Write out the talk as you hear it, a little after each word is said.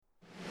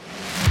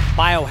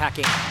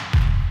biohacking,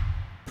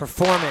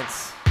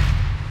 performance,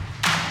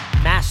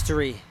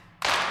 mastery,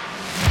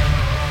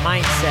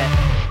 mindset.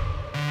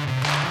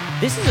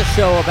 This is a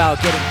show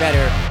about getting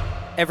better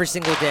every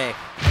single day.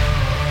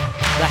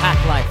 The Hack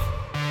Life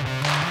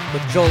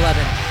with Joel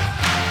Levin.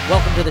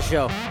 Welcome to the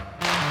show.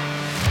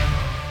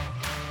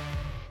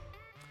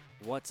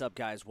 What's up,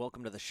 guys?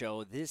 Welcome to the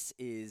show. This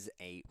is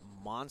a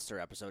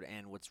monster episode,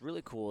 and what's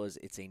really cool is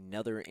it's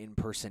another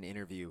in-person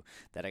interview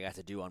that I got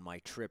to do on my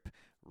trip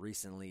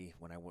recently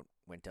when I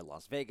went to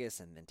Las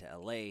Vegas and then to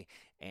LA,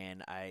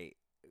 and I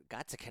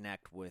got to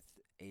connect with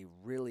a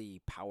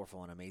really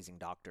powerful and amazing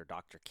doctor,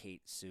 Dr.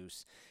 Kayte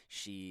Susse.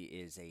 She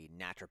is a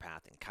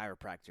naturopath and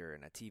chiropractor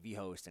and a TV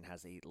host and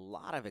has a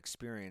lot of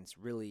experience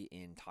really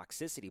in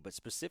toxicity, but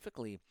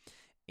specifically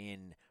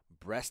in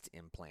breast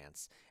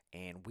implants.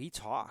 And we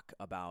talk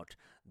about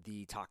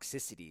the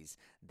toxicities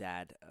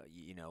that,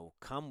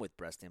 come with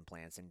breast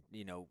implants. And,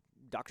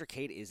 Dr.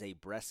 Kayte is a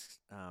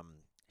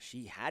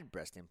she had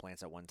breast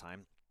implants at one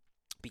time,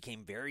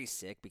 became very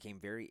sick, became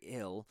very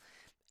ill.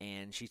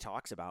 And she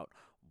talks about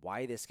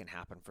why this can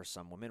happen for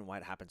some women, why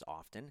it happens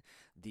often,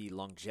 the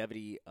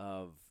longevity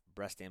of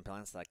breast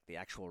implants, like the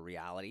actual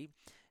reality.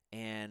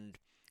 And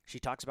she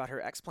talks about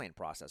her explant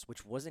process,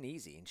 which wasn't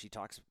easy. And she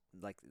talks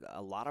like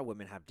a lot of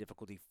women have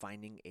difficulty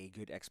finding a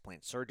good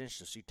explant surgeon.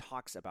 So she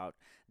talks about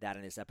that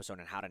in this episode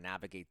and how to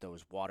navigate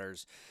those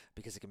waters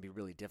because it can be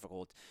really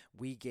difficult.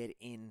 We get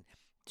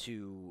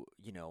into,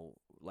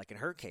 like in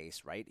her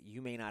case, right?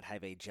 You may not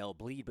have a gel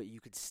bleed, but you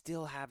could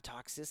still have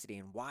toxicity.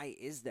 And why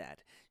is that?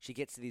 She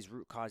gets to these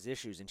root cause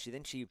issues. And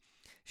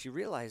she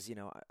realized,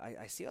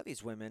 I see all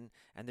these women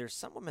and there's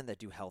some women that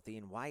do healthy,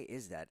 and why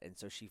is that? And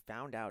so she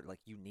found out like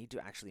you need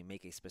to actually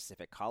make a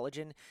specific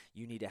collagen.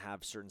 You need to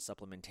have certain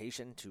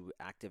supplementation to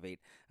activate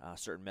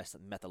certain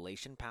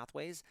methylation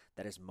pathways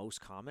that is most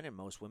common in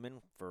most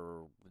women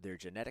for their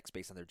genetics,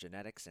 based on their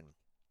genetics and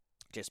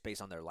just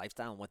based on their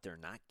lifestyle and what they're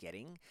not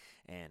getting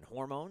and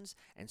hormones.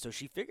 And so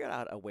she figured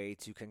out a way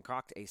to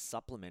concoct a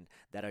supplement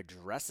that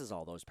addresses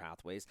all those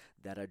pathways,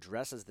 that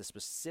addresses the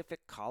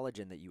specific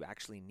collagen that you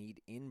actually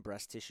need in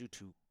breast tissue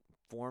to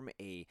form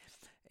a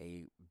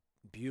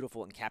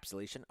beautiful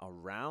encapsulation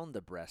around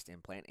the breast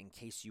implant in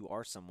case you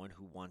are someone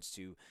who wants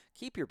to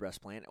keep your breast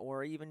implant,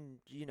 or even,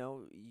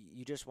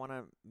 you just want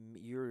to,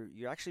 you're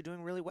actually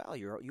doing really well.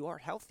 You are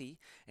healthy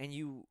and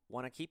you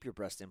want to keep your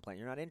breast implant.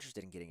 You're not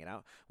interested in getting it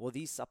out. Well,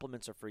 these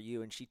supplements are for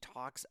you. And she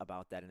talks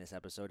about that in this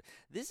episode.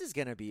 This is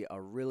going to be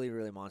a really,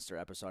 really monster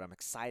episode. I'm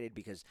excited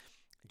because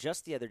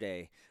just the other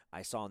day,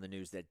 I saw in the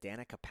news that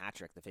Danica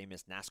Patrick, the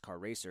famous NASCAR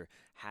racer,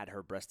 had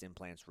her breast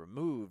implants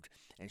removed.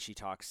 And she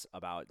talks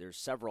about, there's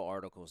several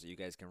articles that you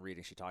guys can read,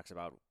 and she talks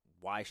about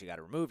why she got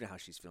it removed and how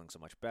she's feeling so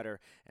much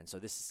better. And so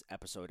this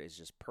episode is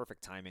just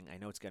perfect timing. I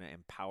know it's going to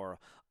empower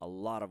a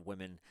lot of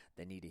women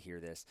that need to hear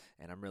this,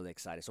 and I'm really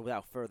excited. So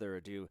without further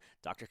ado,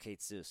 Dr.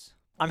 Kayte Susse.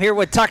 I'm here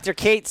with Dr.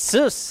 Kayte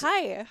Susse.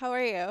 Hi, how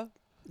are you?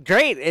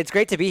 Great. It's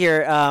great to be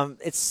here.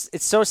 It's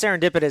so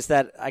serendipitous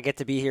that I get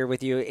to be here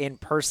with you in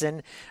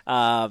person.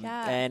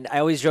 And I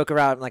always joke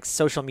around like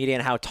social media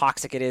and how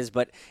toxic it is,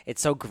 but it's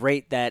so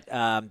great that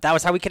that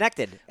was how we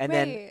connected. And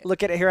then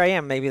look at it, here I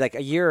am, maybe like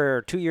a year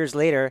or 2 years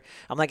later.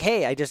 I'm like,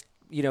 hey, I just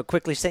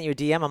quickly sent you a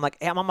DM. I'm like,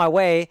 hey, I'm on my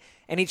way.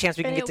 Any chance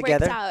we can get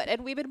together? Worked out.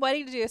 And we've been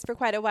wanting to do this for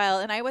quite a while,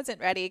 and I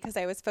wasn't ready because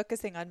I was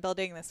focusing on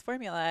building this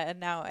formula. And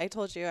now I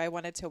told you I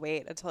wanted to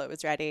wait until it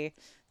was ready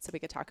so we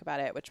could talk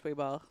about it, which we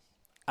will.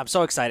 I'm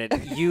so excited.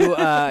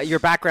 Your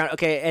background,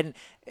 okay,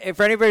 and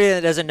for anybody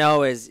that doesn't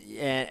know, is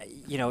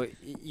you're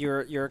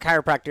a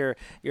chiropractor,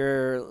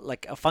 you're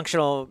like a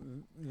functional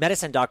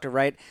medicine doctor,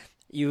 right?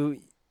 You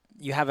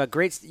have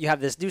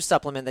this new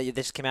supplement that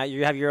just came out.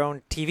 You have your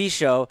own TV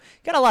show.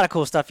 You got a lot of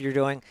cool stuff you're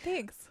doing.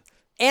 Thanks.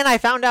 And I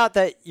found out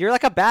that you're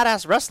like a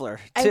badass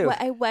wrestler too.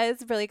 I was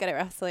really good at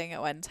wrestling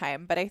at one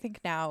time, but I think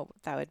now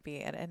that would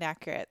be an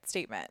inaccurate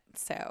statement.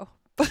 So.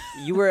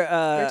 You were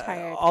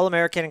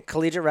All-American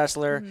collegiate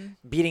wrestler,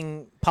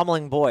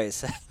 pummeling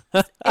boys.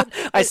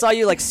 I saw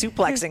you like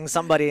suplexing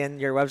somebody in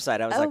your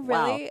website. I was like,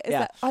 wow. Really? Is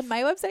that on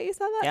my website you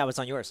saw that? Yeah, it was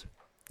on yours.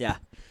 Yeah.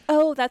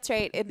 Oh, that's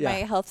right. In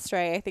my health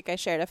story, I think I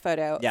shared a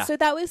photo. Yeah. So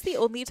that was the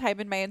only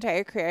time in my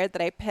entire career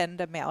that I pinned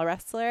a male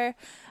wrestler.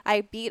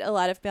 I beat a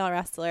lot of male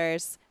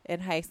wrestlers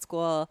in high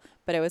school,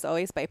 but it was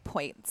always by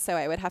points. So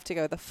I would have to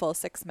go the full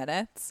 6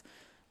 minutes,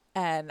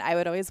 and I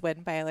would always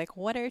win by like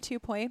 1 or 2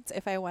 points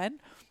if I won.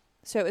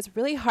 So it was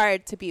really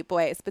hard to beat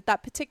boys. But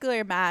that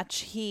particular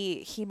match,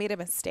 he made a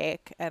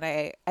mistake, and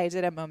I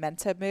did a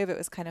momentum move. It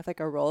was kind of like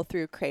a roll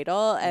through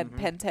cradle and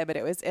pinned him, and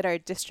it was in our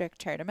district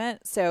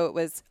tournament. So it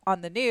was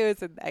on the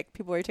news, and like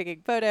people were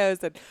taking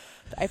photos, and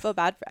I feel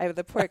bad for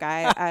the poor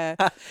guy.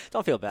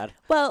 Don't feel bad.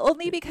 Well,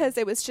 only because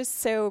it was just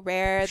so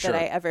rare that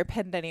I ever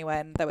pinned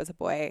anyone that was a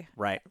boy,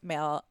 right?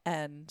 Male,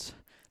 and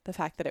the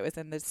fact that it was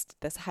in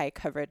this high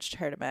coverage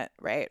tournament,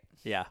 right?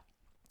 Yeah.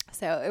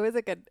 So it was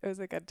a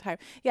good time.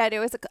 Yeah, and it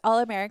was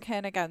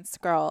All-American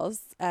against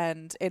girls,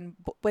 and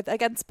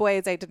against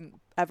boys, I didn't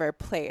ever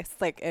place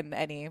like in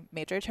any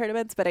major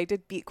tournaments, but I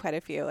did beat quite a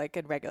few like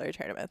in regular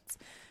tournaments.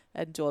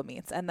 and dual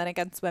meets. And then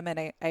against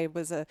women, I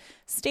was a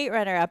state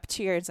runner up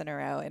 2 years in a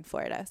row in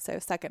Florida. So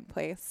second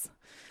place.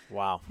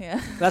 Wow.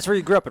 Yeah. That's where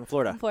you grew up, in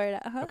Florida. In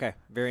Florida. Okay.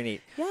 Very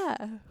neat. Yeah.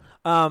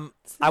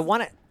 I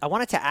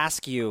wanted to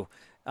ask you,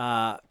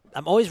 I'm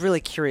always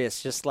really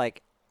curious, just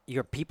like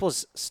your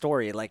people's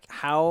story, like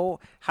how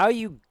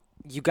you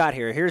got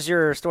here. Here's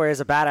your story as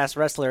a badass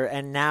wrestler,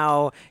 and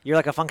now you're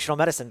like a functional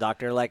medicine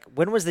doctor. Like,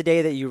 when was the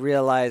day that you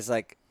realized,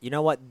 like, you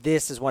know what,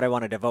 this is what I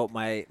want to devote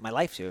my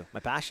life to, my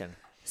passion?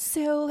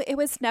 So it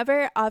was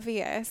never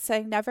obvious. I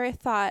never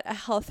thought a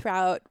health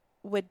route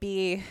would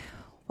be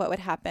what would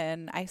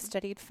happen. I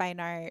studied fine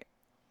art,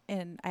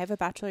 and I have a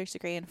bachelor's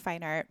degree in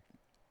fine art,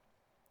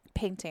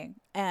 painting,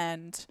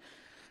 and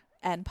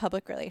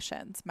public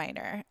relations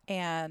minor,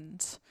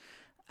 and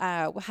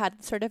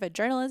had sort of a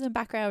journalism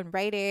background,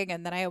 writing,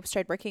 and then I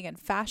started working in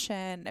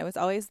fashion. It was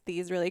always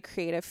these really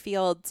creative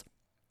fields.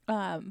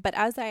 But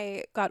as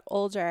I got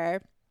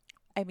older,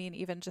 I mean,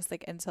 even just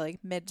like into like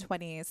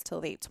mid-20s to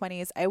late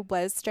 20s, I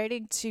was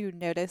starting to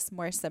notice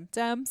more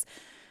symptoms,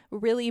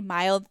 really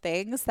mild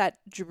things that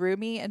drew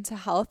me into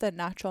health and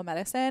natural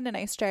medicine. And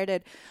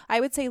I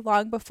would say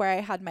long before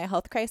I had my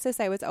health crisis,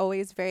 I was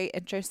always very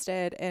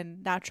interested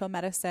in natural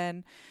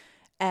medicine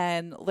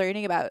and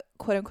learning about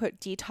quote unquote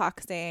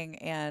detoxing.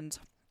 And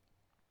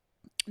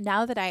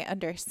now that I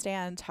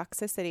understand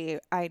toxicity,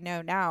 I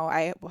know now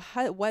I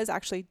was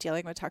actually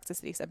dealing with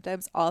toxicity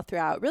symptoms all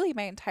throughout really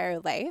my entire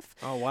life.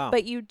 Oh, wow.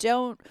 But you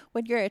don't,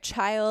 when you're a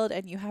child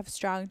and you have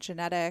strong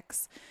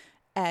genetics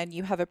and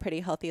you have a pretty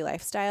healthy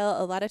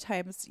lifestyle, a lot of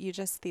times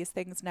these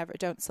things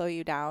don't slow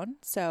you down.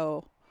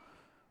 So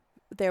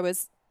there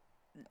was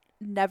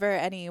never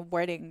any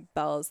warning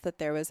bells that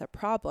there was a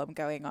problem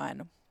going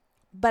on.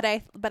 But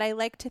I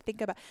like to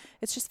think about,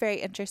 it's just very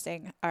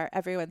interesting.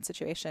 Everyone's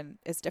situation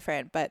is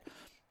different, but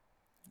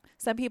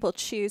some people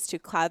choose to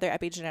cloud their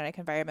epigenetic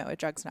environment with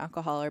drugs and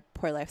alcohol or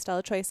poor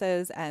lifestyle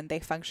choices, and they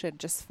function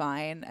just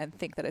fine and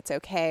think that it's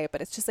okay.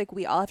 But it's just like,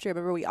 we all have to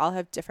remember, we all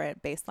have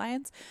different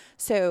baselines.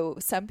 So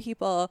some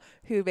people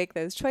who make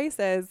those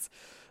choices,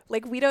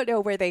 like, we don't know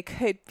where they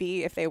could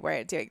be if they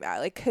weren't doing that.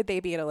 Like, could they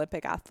be an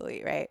Olympic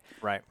athlete, right?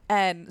 Right.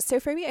 And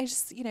so for me, I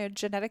just,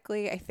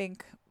 genetically, I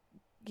think,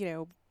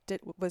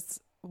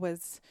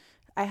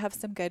 I have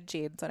some good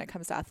genes when it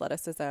comes to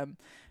athleticism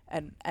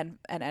and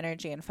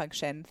energy and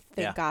function,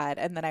 thank God.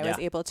 And then I was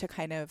able to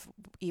kind of,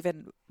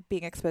 even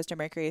being exposed to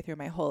mercury through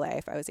my whole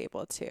life, I was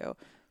able to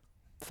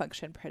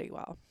function pretty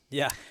well.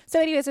 Yeah. So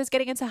anyways, I was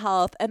getting into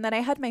health, and then I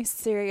had my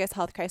serious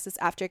health crisis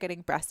after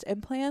getting breast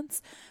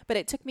implants, but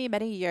it took me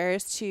many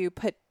years to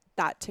put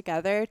that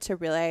together to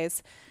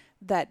realize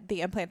that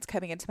the implants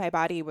coming into my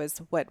body was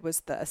what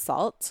was the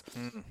assault.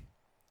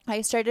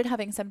 I started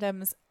having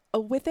symptoms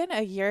within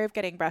a year of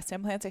getting breast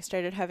implants. I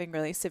started having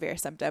really severe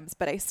symptoms,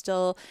 but I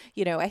still,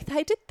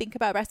 I did think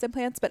about breast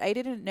implants, but I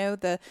didn't know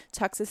the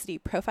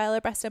toxicity profile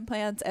of breast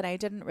implants. And I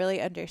didn't really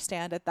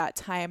understand at that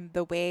time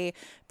the way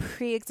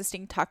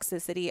pre-existing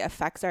toxicity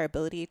affects our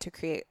ability to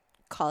create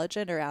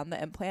collagen around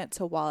the implant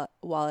to wall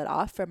it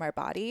off from our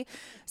body.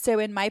 So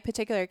in my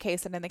particular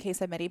case, and in the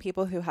case of many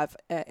people who have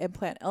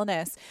implant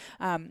illness,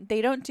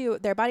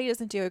 their body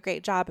doesn't do a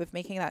great job of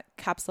making that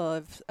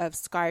capsule of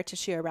scar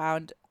tissue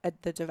around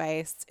the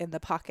device in the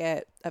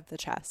pocket of the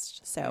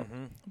chest. So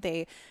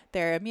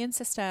their immune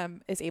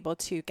system is able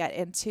to get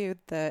into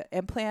the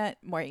implant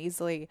more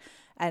easily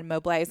and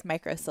mobilize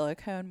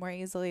microsilicone more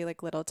easily,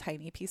 like little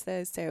tiny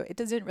pieces. So it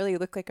doesn't really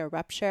look like a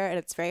rupture, and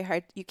it's very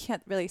hard. You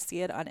can't really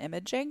see it on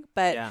imaging,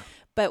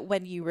 but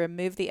when you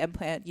remove the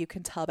implant, you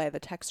can tell by the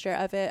texture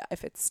of it,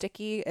 if it's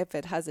sticky, if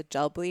it has a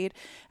gel bleed,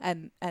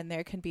 and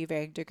there can be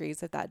varying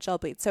degrees of that gel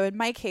bleed. So in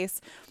my case,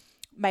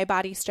 my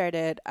body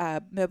started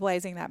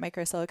mobilizing that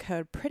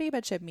microsilicone pretty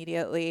much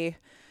immediately.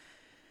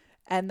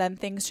 And then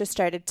things just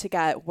started to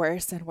get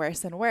worse and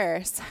worse and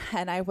worse.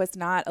 And I was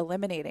not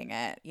eliminating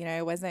it.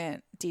 I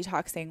wasn't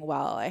detoxing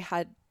well. I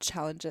had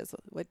challenges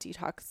with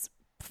detox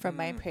from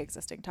my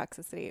pre-existing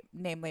toxicity,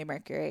 namely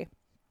mercury.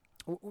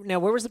 Now,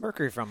 where was the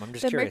mercury from? I'm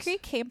just curious. The mercury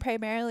came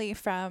primarily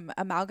from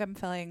amalgam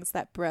fillings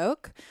that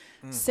broke.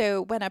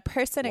 So when a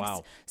person,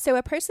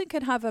 a person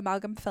can have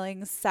amalgam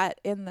fillings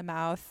set in the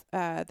mouth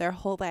their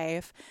whole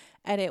life,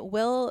 and it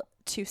will,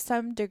 to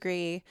some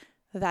degree,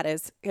 that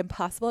is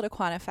impossible to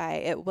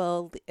quantify, it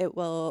will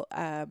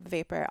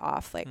vapor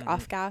off, like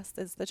off gas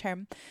is the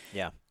term.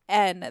 Yeah.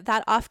 And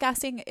that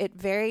off-gassing, it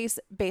varies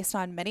based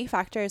on many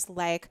factors,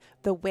 like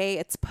the way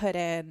it's put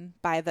in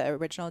by the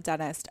original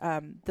dentist,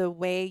 the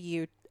way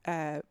you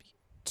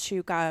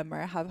chew gum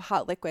or have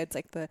hot liquids,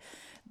 like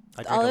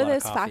all of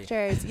those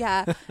factors.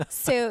 Yeah.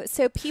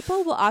 So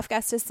people will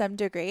off-gas to some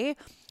degree,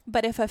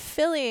 but if a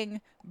filling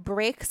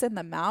breaks in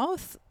the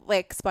mouth,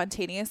 like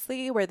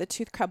spontaneously, where the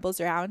tooth crumbles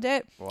around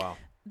it,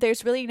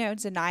 there's really no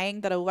denying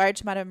that a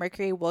large amount of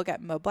mercury will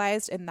get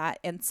mobilized in that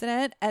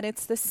incident. And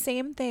it's the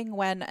same thing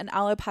when an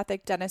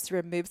allopathic dentist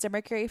removes a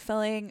mercury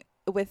filling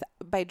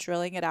by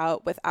drilling it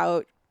out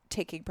without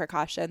taking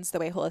precautions the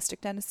way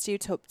holistic dentists do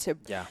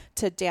Yeah.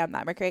 to dam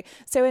that mercury.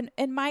 So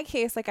in my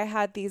case, like I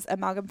had these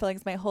amalgam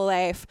fillings my whole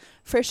life.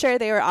 For sure,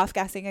 they were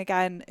off-gassing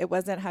again. It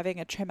wasn't having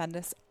a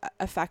tremendous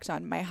effect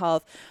on my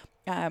health.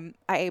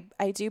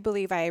 I do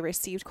believe I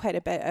received quite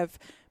a bit of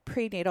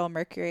prenatal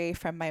mercury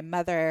from my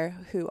mother,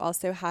 who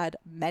also had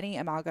many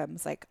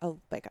amalgams, like a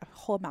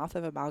whole mouth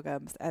of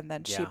amalgams. And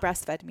then she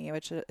breastfed me,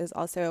 which is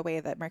also a way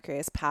that mercury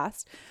is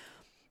passed.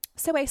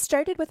 So I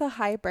started with a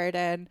high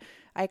burden.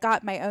 I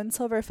got my own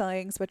silver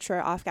fillings, which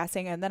were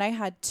off-gassing, and then I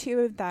had 2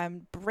 of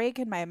them break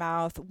in my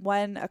mouth,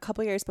 one a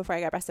couple years before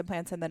I got breast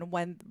implants, and then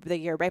one the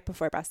year right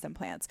before breast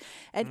implants.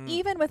 And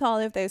even with all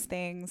of those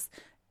things,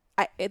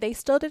 they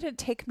still didn't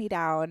take me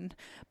down.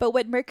 But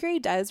what mercury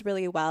does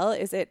really well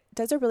is it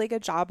does a really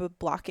good job of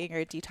blocking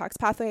your detox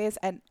pathways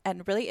and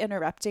really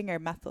interrupting your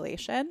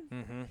methylation.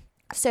 Mm-hmm.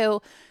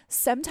 So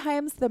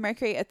sometimes the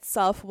mercury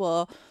itself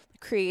will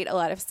create a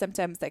lot of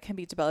symptoms that can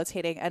be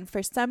debilitating. And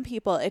for some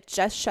people, it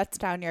just shuts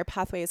down your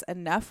pathways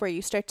enough where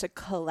you start to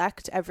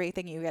collect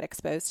everything you get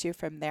exposed to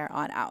from there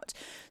on out.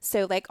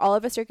 So like all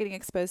of us are getting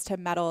exposed to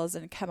metals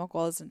and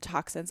chemicals and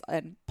toxins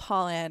and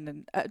pollen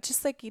and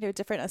just like,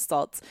 different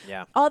assaults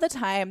all the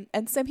time.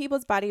 And some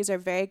people's bodies are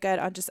very good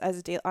on just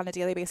on a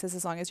daily basis,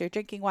 as long as you're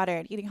drinking water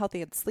and eating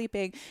healthy and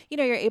sleeping,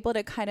 you're able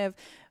to kind of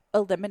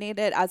eliminate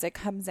it as it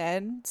comes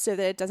in so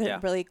that it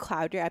doesn't really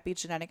cloud your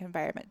epigenetic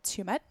environment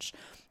too much.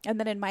 And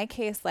then in my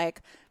case,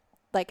 like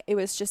it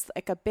was just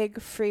like a big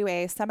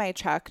freeway semi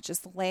truck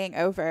just laying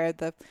over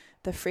the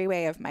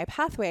freeway of my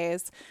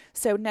pathways.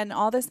 So then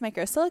all this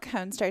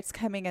microsilicone starts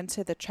coming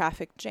into the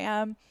traffic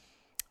jam,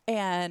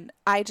 and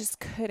I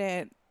just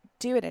couldn't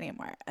do it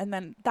anymore. And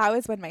then that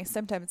was when my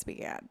symptoms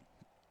began,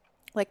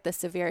 like the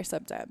severe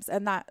symptoms.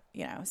 And that,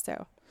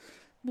 so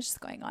I'm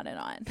just going on and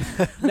on.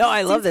 No,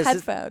 I love this.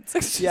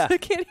 Headphones. Yeah. I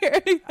can't hear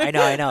anything.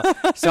 I know.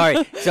 Sorry.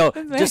 So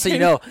just so you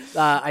know,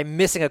 I'm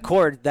missing a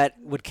cord that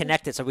would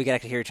connect it so we could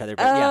actually hear each other.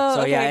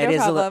 But okay, it no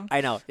is problem. I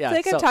know. Yeah. I feel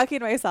like I'm talking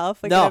to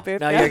myself. Like no,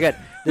 you're good.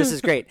 This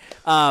is great.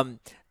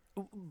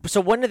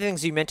 So one of the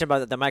things you mentioned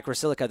about the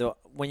microsilica, though,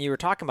 when you were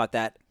talking about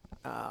that,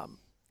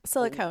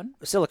 silicone,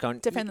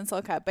 different than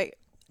silica. But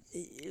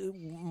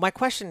my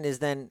question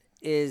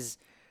is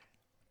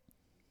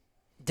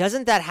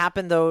doesn't that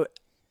happen though?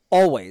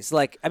 Always.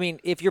 Like, I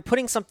mean, if you're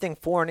putting something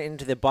foreign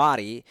into the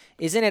body,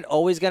 isn't it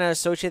always going to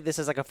associate this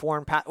as like a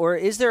foreign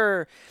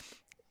or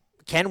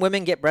can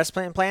women get breast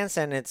implants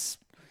and it's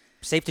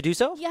safe to do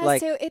so? Yeah.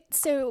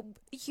 So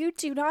you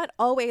do not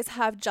always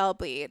have gel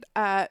bleed.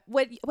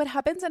 What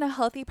happens in a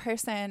healthy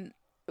person,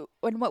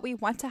 when what we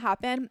want to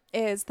happen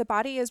is the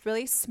body is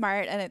really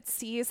smart and it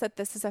sees that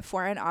this is a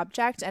foreign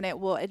object and it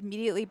will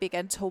immediately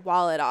begin to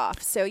wall it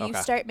off. So you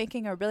start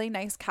making a really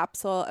nice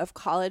capsule of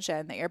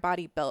collagen that your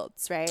body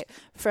builds, right,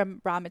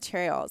 from raw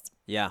materials.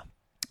 Yeah.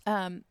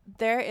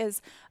 There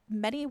is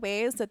many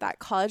ways that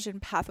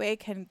collagen pathway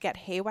can get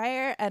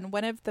haywire. And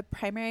one of the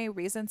primary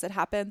reasons it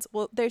happens,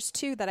 well, there's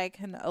 2 that I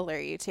can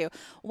alert you to.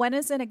 One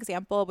is an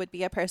example would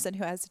be a person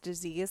who has a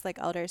disease like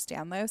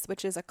Ehlers-Danlos,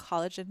 which is a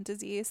collagen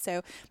disease.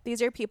 So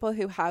these are people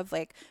who have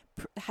like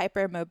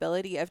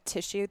hypermobility of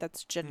tissue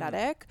that's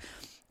genetic.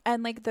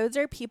 And like those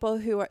are people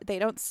who they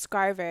don't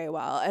scar very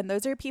well. And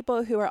those are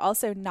people who are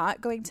also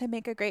not going to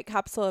make a great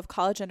capsule of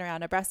collagen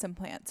around a breast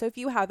implant. So if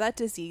you have that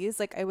disease,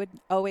 like I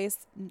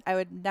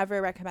would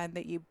never recommend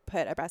that you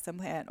put a breast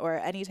implant or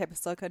any type of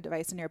silicone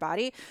device in your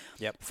body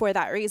for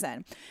that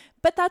reason.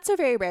 But that's a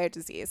very rare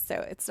disease, so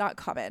it's not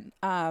common.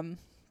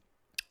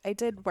 I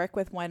did work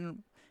with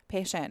one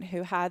patient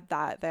who had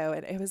that though,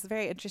 and it was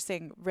very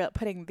interesting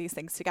putting these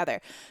things together.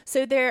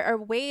 So there are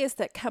ways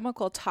that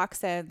chemical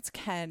toxins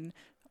can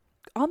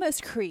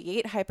almost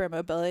create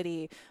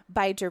hypermobility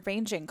by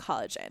deranging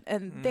collagen,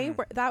 and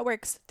that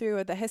works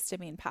through the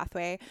histamine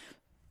pathway.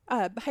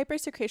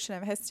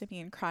 Hypersecretion of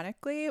histamine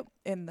chronically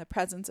in the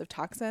presence of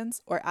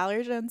toxins or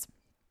allergens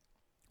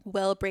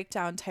will break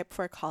down type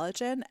 4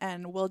 collagen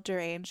and will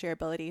derange your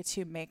ability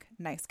to make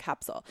nice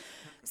capsule.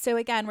 So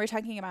again, we're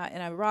talking about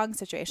in a wrong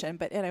situation,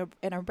 but in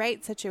a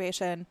right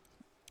situation,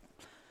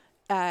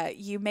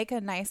 you make a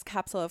nice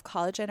capsule of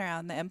collagen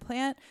around the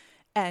implant.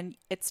 And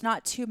it's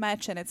not too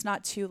much and it's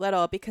not too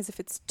little, because if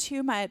it's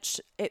too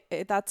much,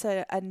 that's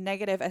a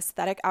negative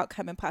aesthetic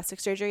outcome in plastic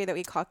surgery that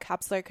we call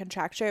capsular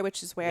contracture,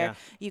 which is where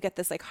you get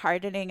this like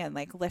hardening and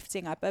like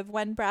lifting up of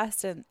one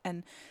breast.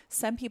 And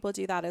some people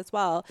do that as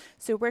well.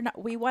 So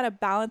we want to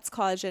balance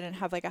collagen and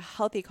have like a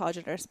healthy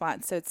collagen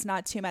response. So it's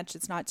not too much,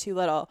 it's not too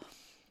little.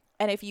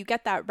 And if you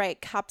get that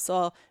right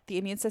capsule, the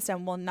immune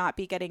system will not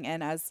be getting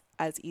in as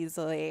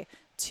easily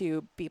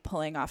to be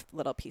pulling off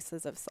little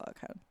pieces of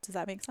silicone. Does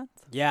that make sense?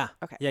 Yeah.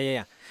 Okay.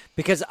 Yeah.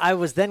 Because I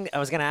was going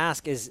to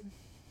ask is,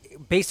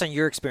 based on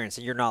your experience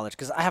and your knowledge,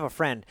 because I have a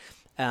friend,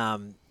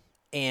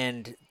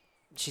 and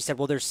she said,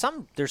 well, there's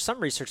some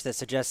research that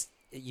suggests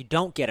you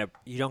don't get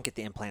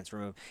the implants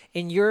removed.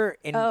 In your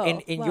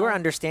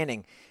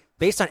understanding,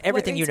 based on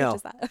everything you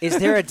know, is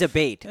there a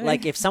debate?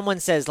 Like if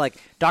someone says like,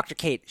 Dr.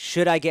 Kayte,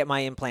 should I get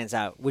my implants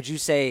out? Would you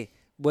say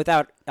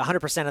without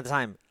 100% of the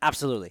time,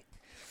 absolutely?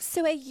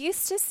 So I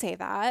used to say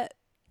that.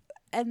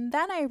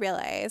 then I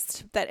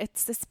realized that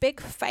it's this big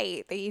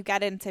fight that you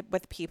get into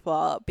with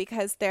people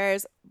because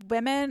there's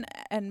women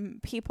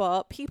and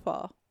people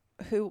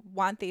who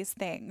want these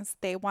things.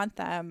 They want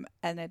them,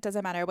 and it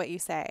doesn't matter what you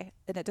say,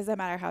 and it doesn't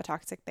matter how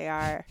toxic they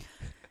are.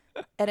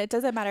 And it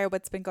doesn't matter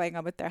what's been going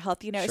on with their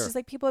health. You know, It's just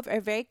like people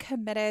are very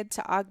committed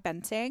to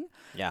augmenting.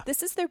 Yeah.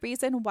 This is the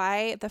reason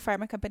why the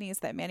pharma companies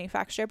that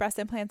manufacture breast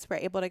implants were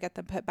able to get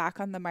them put back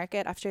on the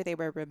market after they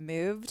were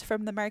removed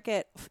from the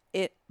market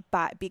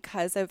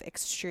because of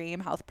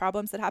extreme health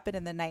problems that happened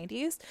in the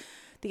 90s.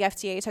 The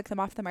FDA took them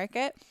off the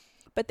market.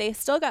 But they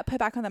still got put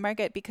back on the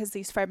market because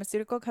these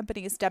pharmaceutical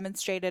companies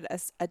demonstrated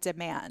a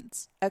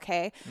demand.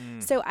 Okay.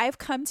 So I've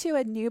come to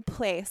a new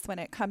place when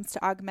it comes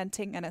to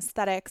augmenting and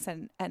aesthetics,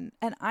 and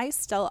I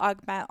still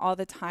augment all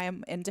the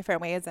time in different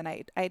ways. And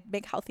I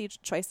make healthy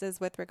choices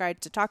with regard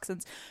to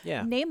toxins,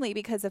 namely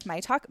because of my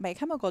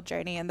chemical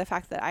journey and the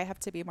fact that I have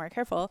to be more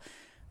careful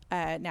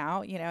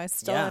now. You know, I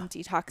still am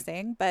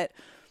detoxing, but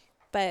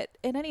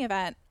in any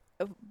event,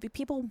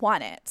 people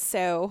want it.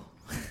 So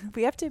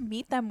we have to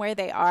meet them where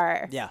they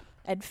are. Yeah.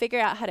 And figure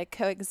out how to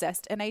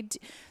coexist.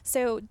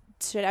 So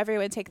should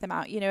everyone take them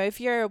out? You know, if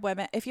you're a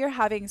woman, if you're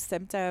having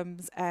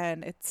symptoms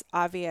and it's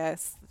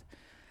obvious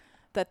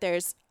that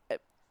there's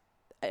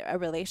a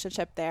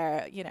relationship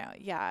there, you know,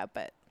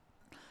 but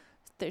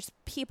there's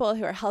people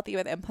who are healthy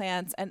with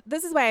implants. And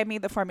this is why I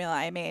made the formula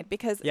I made,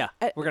 because we're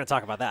going to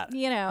talk about that.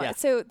 You know,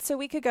 so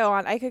we could go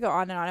on. I could go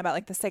on and on about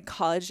like the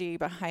psychology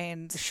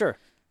behind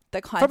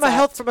the concept.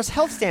 From a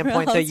health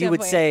standpoint, though, you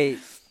would say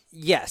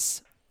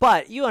yes.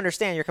 But you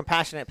understand, you're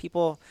compassionate.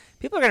 People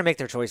are going to make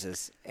their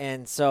choices.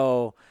 And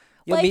so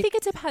I think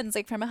it depends,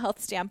 like from a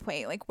health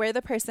standpoint, like where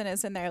the person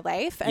is in their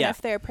life. And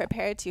if they're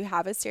prepared to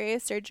have a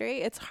serious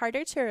surgery, it's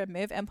harder to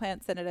remove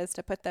implants than it is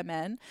to put them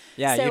in.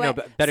 Yeah, so you know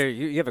better.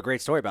 You have a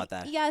great story about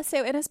that. Yeah.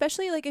 So, and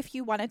especially like if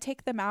you want to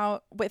take them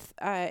out with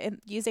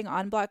using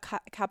en-bloc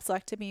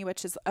capsulectomy,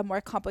 which is a more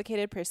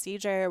complicated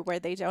procedure where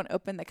they don't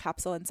open the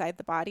capsule inside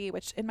the body,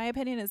 which in my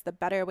opinion is the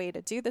better way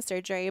to do the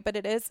surgery. But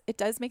it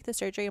does make the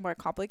surgery more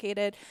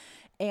complicated.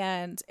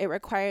 And it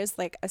requires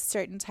like a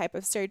certain type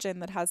of surgeon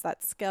that has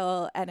that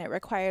skill, and it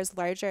requires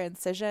larger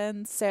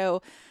incisions.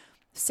 So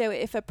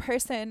if a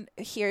person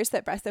hears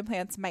that breast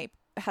implants might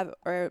have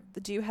or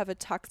do have a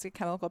toxic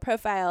chemical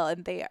profile,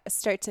 and they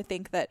start to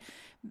think that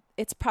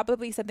it's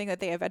probably something that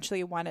they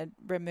eventually want to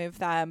remove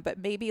them, but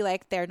maybe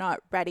like they're not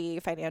ready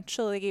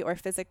financially or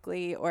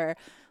physically or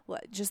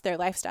just their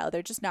lifestyle,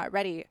 they're just not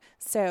ready.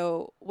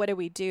 So what do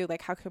we do?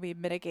 Like, how can we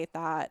mitigate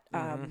that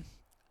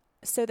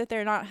so that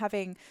they're not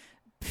having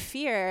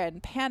fear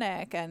and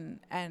panic and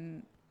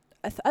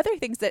other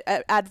things that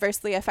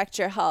adversely affect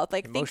your health,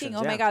 like emotions, thinking,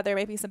 oh my God, there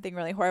might be something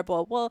really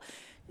horrible. Well,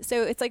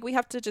 so it's like we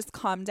have to just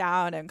calm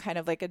down and kind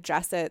of like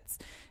address it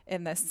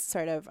in this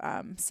sort of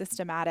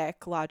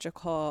systematic,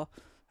 logical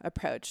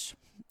approach.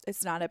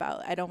 It's not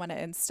about, I don't want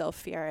to instill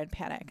fear and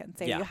panic and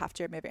say you have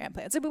to remove your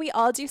implants. But we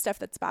all do stuff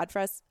that's bad for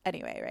us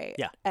anyway, right?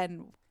 Yeah.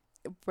 And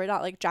we're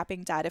not like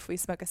dropping dead if we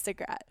smoke a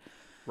cigarette.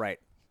 Right.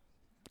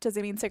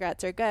 Doesn't mean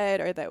cigarettes are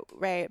good or that,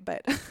 right?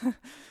 But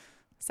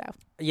so.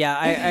 Yeah,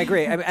 I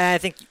agree. I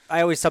think I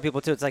always tell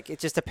people too, it's like, it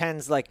just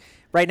depends. Like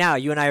right now,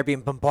 you and I are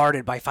being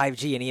bombarded by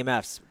 5G and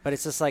EMFs, but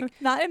it's just like.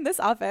 Not in this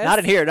office. Not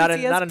in here, not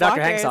in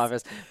Dr. Hank's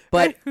office.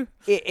 But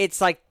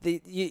it's like,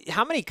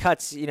 how many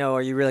cuts,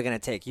 are you really going to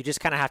take? You just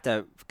kind of have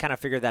to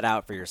figure that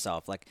out for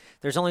yourself. Like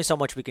there's only so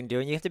much we can do,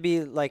 and you have to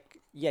be like,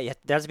 there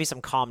has to be some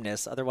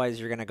calmness. Otherwise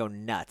you're going to go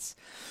nuts.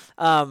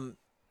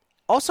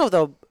 Also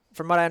though,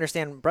 from what I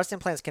understand, breast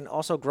implants can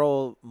also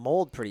grow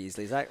mold pretty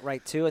easily. Is that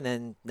right too? And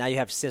then now you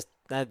have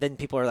then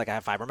people are like, I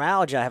have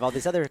fibromyalgia. I have all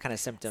these other kind of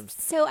symptoms.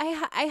 So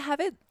I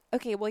have it.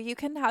 Okay, well, you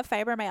can have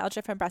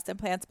fibromyalgia from breast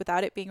implants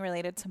without it being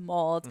related to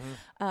mold.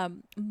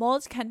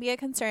 Mold can be a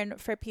concern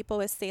for people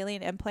with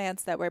saline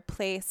implants that were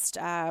placed.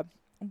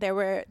 There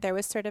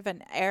was sort of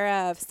an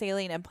era of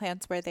saline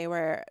implants where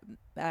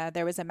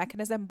there was a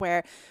mechanism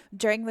where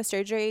during the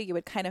surgery you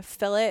would kind of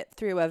fill it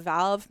through a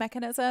valve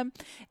mechanism,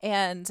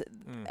 and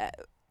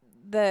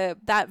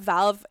that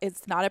valve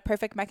is not a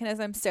perfect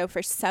mechanism. So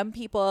for some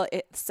people,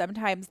 it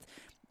sometimes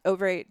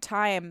over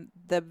time,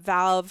 the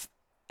valve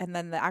and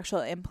then the actual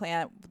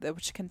implant,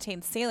 which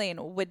contains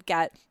saline, would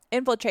get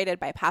infiltrated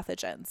by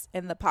pathogens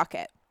in the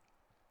pocket.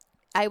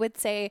 I would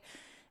say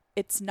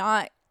it's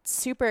not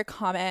super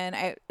common.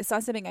 It's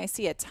not something I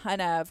see a ton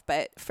of,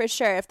 but for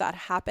sure, if that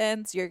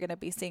happens, you're going to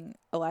be seeing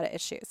a lot of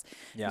issues.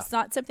 Yeah. It's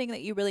not something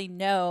that you really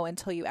know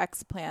until you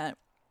explant.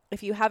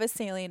 If you have a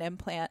saline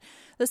implant,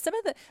 some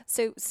of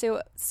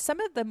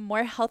the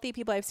more healthy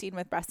people I've seen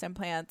with breast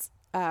implants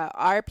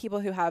are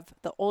people who have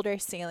the older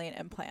saline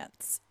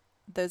implants.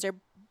 Those are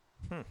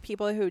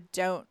people who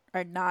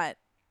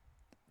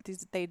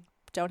they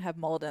don't have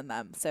mold in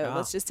them. So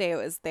let's just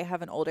say they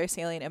have an older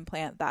saline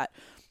implant that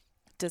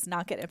does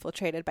not get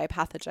infiltrated by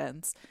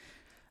pathogens.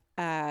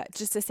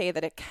 just to say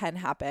that it can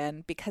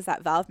happen because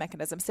that valve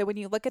mechanism. So when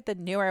you look at the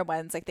newer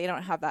ones, like they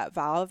don't have that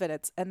valve, and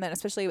then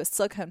especially with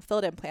silicone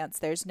filled implants,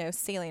 there's no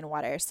saline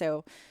water.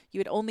 So you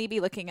would only be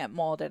looking at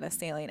mold in a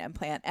saline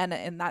implant. And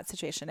in that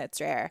situation,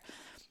 it's rare.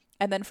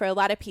 And then for a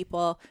lot of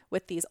people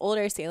with these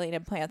older saline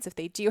implants, if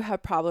they do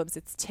have problems,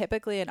 it's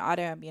typically an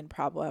autoimmune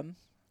problem,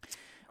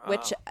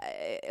 which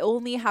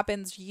only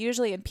happens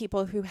usually in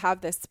people who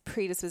have this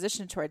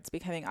predisposition towards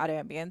becoming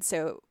autoimmune.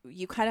 So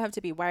you kind of have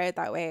to be wired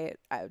that way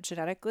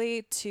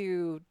genetically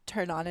to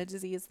turn on a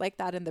disease like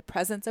that in the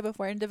presence of a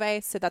foreign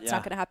device. So that's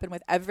not going to happen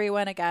with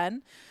everyone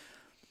again.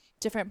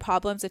 Different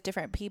problems with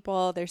different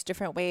people. There's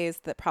different ways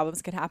that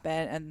problems can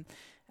happen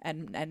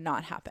and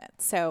not happen.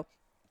 So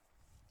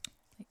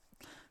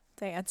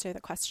did I answer the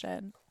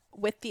question?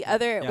 With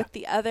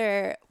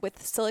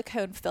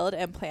silicone filled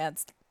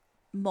implants,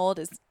 mold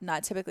is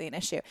not typically an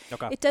issue.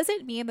 Okay. It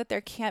doesn't mean that there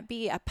can't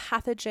be a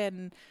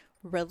pathogen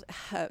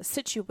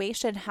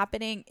situation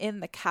happening in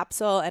the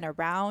capsule and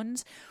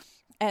around.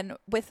 And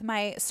with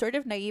my sort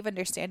of naive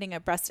understanding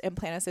of breast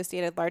implant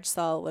associated large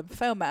cell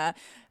lymphoma,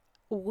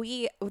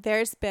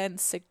 there's been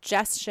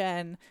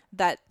suggestion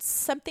that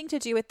something to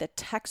do with the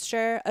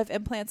texture of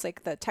implants,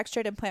 like the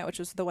textured implant, which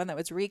was the one that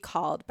was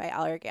recalled by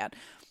Allergan,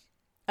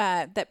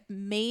 that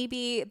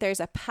maybe there's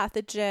a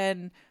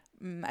pathogen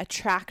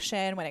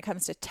attraction when it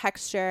comes to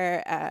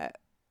texture.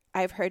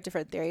 I've heard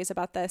different theories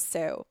about this.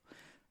 So,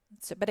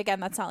 but again,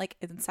 that's not like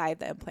inside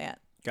the implant.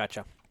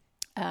 Gotcha.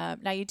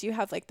 Now you do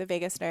have like the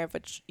vagus nerve,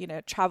 which,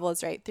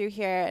 travels right through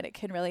here, and it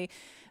can really,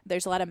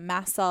 there's a lot of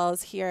mast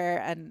cells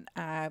here. And,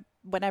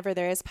 whenever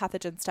there is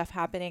pathogen stuff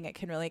happening, it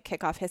can really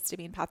kick off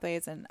histamine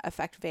pathways and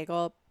affect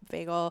vagal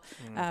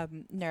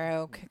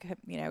neuro,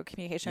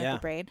 communication with the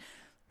brain.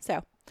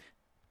 So.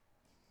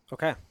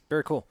 Okay.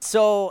 Very cool.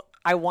 So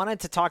I wanted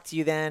to talk to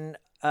you then,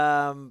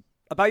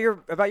 about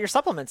your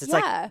supplements. It's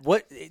like,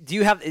 what do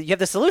you have? You have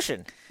the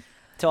solution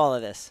to all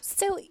of this.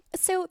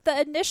 So the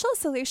initial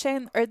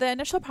solution, or the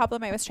initial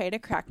problem I was trying to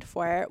correct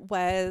for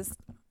was,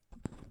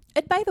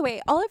 and by the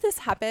way, all of this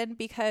happened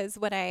because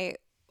when I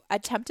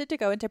attempted to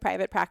go into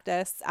private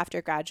practice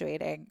after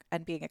graduating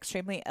and being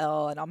extremely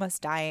ill and almost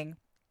dying,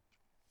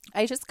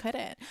 I just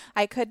couldn't.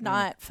 I could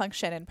not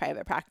function in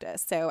private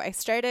practice. So I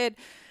started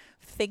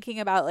thinking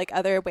about like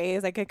other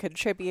ways I could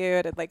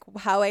contribute and like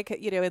how I could,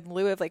 in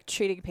lieu of like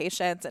treating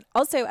patients. And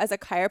also as a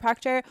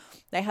chiropractor,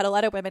 I had a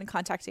lot of women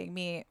contacting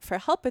me for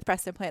help with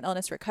breast implant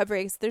illness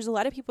recovery. So there's a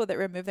lot of people that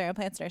remove their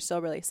implants and are still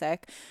really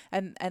sick,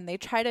 and they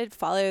try to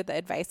follow the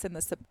advice in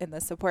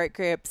the support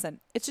groups. And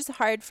it's just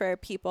hard for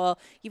people,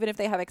 even if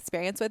they have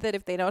experience with it,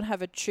 if they don't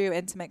have a true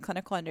intimate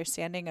clinical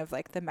understanding of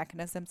like the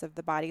mechanisms of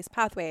the body's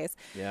pathways.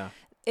 Yeah.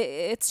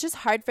 It's just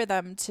hard for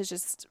them to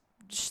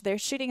they're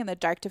shooting in the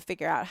dark to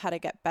figure out how to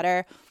get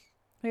better.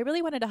 I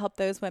really wanted to help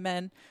those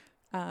women.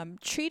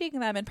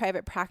 Treating them in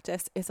private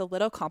practice is a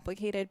little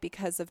complicated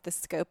because of the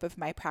scope of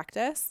my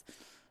practice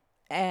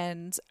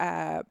and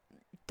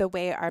the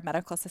way our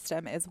medical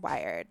system is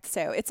wired.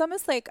 So it's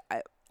almost like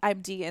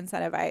I'm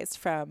de-incentivized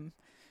from,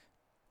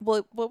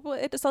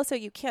 it's also,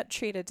 you can't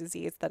treat a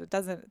disease that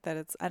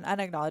it's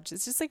unacknowledged.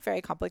 It's just like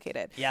very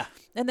complicated. Yeah.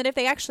 And then if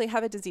they actually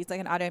have a disease like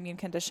an autoimmune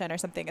condition or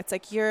something, it's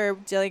like you're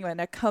dealing with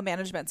a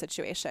co-management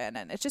situation,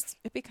 and it's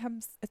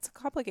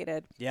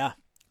complicated. Yeah.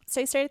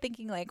 So I started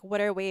thinking like,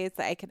 what are ways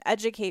that I can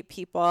educate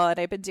people? And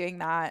I've been doing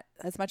that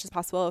as much as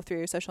possible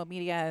through social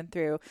media and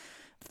through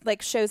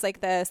like shows like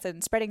this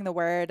and spreading the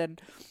word,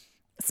 and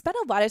spent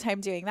a lot of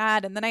time doing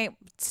that. And then I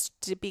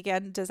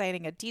began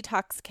designing a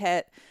detox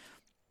kit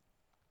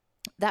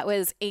that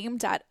was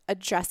aimed at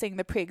addressing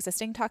the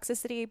pre-existing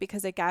toxicity,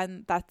 because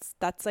again,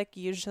 that's like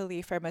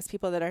usually for most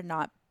people that are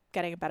not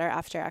getting better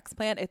after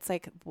explant, it's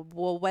like,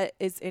 well, what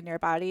is in your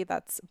body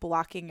that's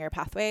blocking your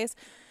pathways?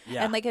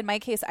 Yeah. And like in my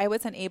case, I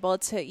wasn't able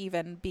to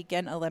even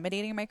begin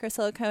eliminating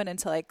microsilicone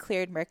until I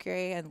cleared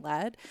mercury and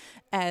lead.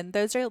 And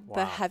those are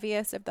the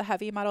heaviest of the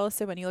heavy metals.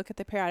 So when you look at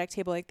the periodic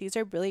table, like these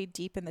are really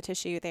deep in the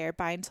tissue. They are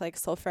bind to like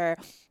sulfur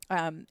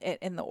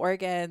in the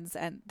organs,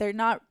 and they're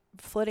not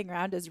floating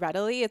around as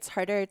readily. It's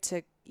harder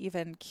to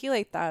even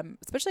chelate them,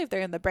 especially if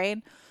they're in the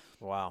brain.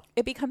 Wow.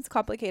 It becomes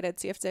complicated.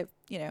 So you have to,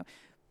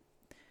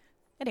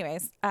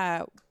 anyways,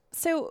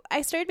 so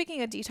I started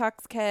making a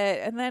detox kit,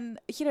 and then,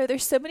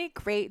 there's so many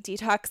great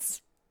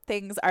detox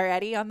things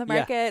already on the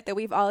market that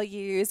we've all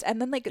used.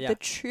 And then like the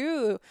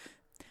truth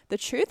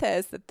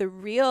is that the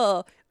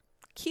real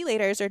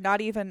chelators are not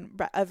even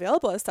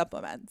available as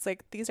supplements.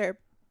 Like these are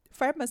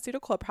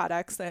pharmaceutical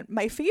products, and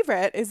my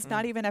favorite is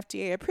not even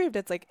FDA approved.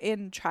 It's like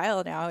in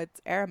trial now. It's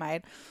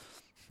aramide.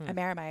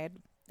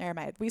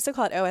 Aramide. We used to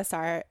call it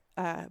OSR,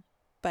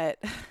 but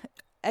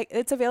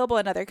it's available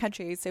in other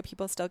countries, so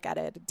people still get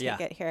it and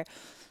take it here.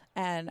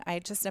 And I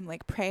just am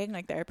like praying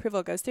like their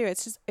approval goes through.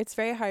 It's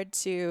very hard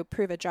to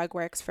prove a drug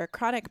works for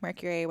chronic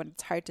mercury when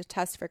it's hard to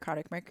test for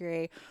chronic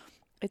mercury.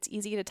 It's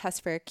easy to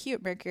test for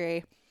acute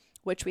mercury,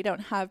 which we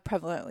don't have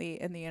prevalently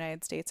in the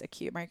United States,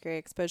 acute mercury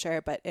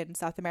exposure, but in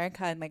South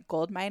America and like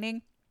gold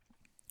mining,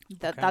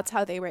 that's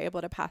how they were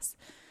able to pass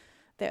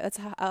That's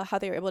how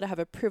they were able to have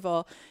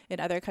approval in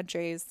other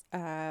countries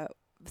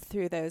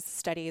through those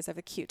studies of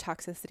acute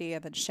toxicity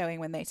and then showing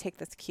when they take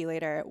this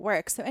chelator it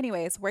works. So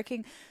anyways,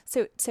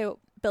 so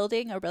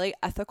building a really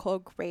ethical,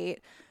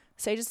 great.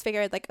 So I just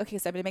figured like, okay,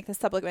 so I'm going to make this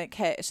supplement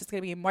kit. It's just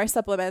going to be more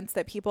supplements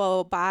that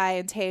people buy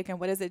and take. And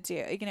what does it do?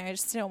 You know, I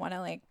just don't want to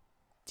like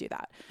do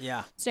that.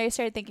 Yeah. So I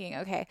started thinking,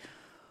 okay,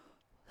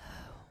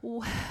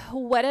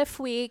 what if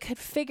we could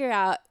figure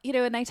out, you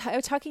know, and I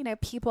was talking to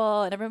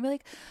people and everyone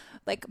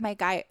like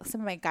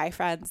some of my guy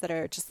friends that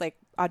are just like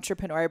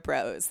entrepreneur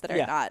bros that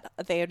are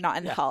they are not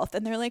in health.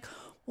 And they're like,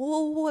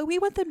 well, we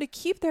want them to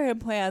keep their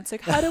implants.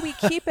 Like, how do we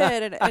keep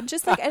it? And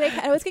just like, and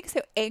I was getting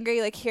so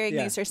angry, like hearing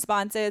these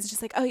responses,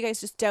 just like, oh, you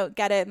guys just don't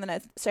get it. And then I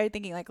started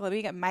thinking like, let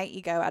me get my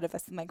ego out of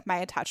this and like my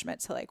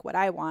attachment to like what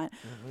I want.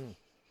 Mm-hmm.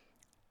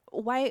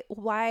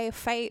 Why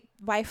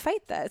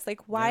fight this?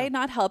 Like, why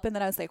not help? And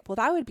then I was like, well,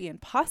 that would be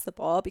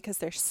impossible because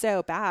they're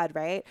so bad.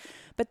 Right.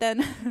 But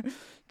then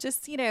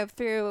just, you know,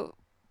 through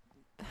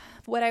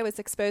what I was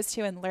exposed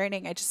to and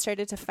learning, I just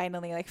started to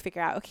finally like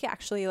figure out, okay,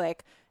 actually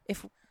like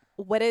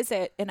what is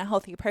it in a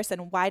healthy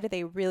person? Why do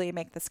they really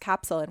make this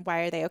capsule and why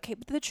are they okay?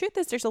 But the truth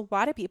is there's a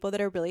lot of people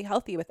that are really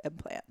healthy with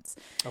implants.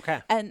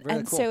 Okay. And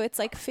really cool. So it's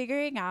like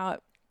figuring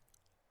out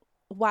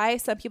why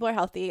some people are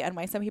healthy and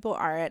why some people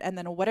aren't, and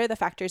then what are the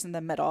factors in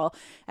the middle,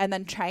 and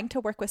then trying to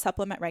work with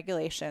supplement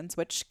regulations,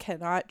 which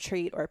cannot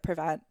treat or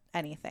prevent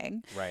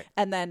anything. Right.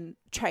 And then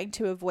trying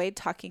to avoid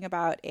talking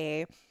about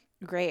a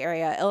gray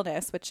area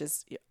illness, which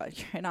is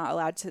you're not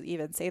allowed to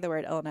even say the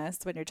word illness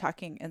when you're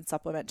talking in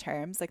supplement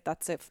terms. Like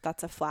that's a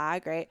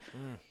flag, right?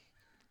 Mm.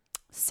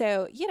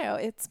 So, you know,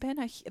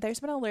 there's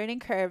been a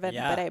learning curve, but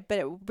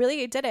it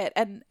really did it.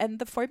 And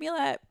the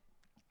formula,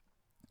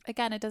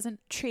 again, it doesn't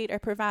treat or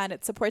prevent,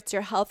 it supports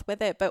your health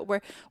with it, but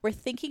we're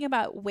thinking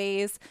about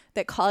ways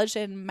that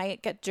collagen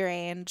might get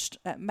deranged.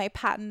 My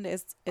patent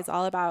is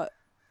all about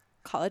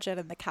collagen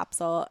in the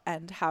capsule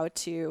and how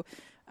to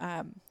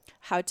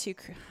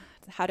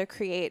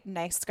create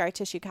nice scar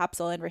tissue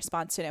capsule in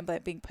response to an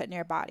implant being put in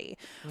your body.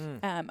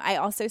 I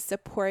also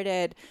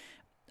supported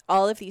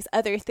all of these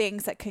other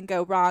things that can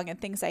go wrong and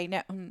things I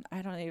know.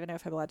 I don't even know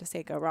if I'm allowed to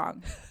say go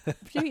wrong. I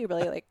have to be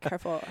really like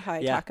careful how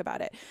I talk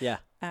about it. Yeah.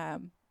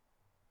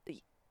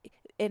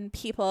 In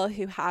people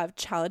who have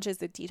challenges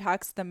with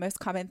detox, the most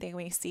common thing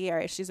we see are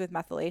issues with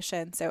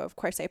methylation. So of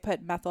course I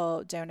put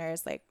methyl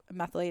donors, like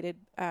methylated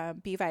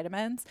B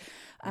vitamins.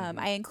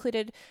 I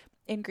included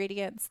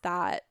ingredients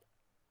that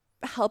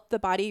help the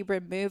body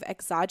remove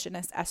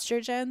exogenous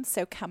estrogens,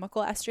 so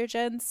chemical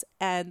estrogens,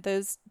 and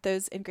those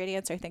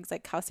ingredients are things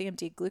like calcium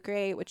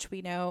D-glucarate, which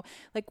we know,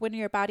 like when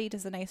your body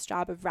does a nice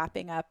job of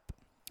wrapping up,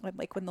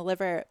 like when the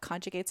liver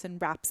conjugates and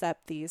wraps up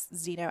these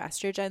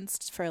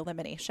xenoestrogens for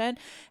elimination,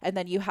 and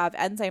then you have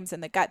enzymes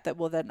in the gut that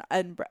will then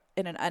in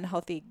an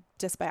unhealthy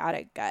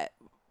dysbiotic gut,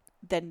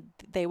 then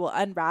they will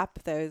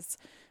unwrap those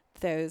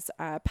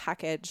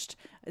packaged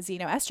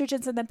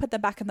xenoestrogens and then put them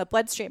back in the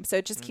bloodstream. So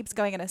it just keeps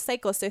going in a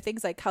cycle. So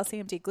things like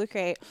calcium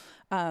D-glucarate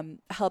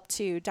help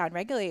to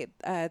downregulate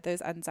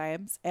those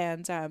enzymes.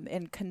 And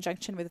in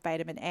conjunction with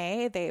vitamin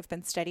A, they've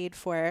been studied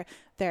for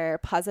their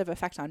positive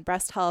effect on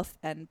breast health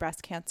and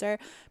breast cancer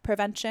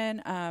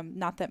prevention.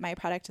 Not that my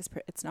product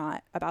it's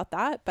not about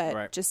that,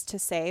 but just to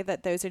say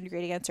that those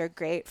ingredients are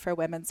great for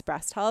women's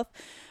breast health.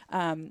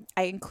 I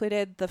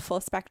included the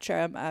full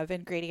spectrum of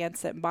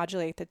ingredients that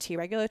modulate the T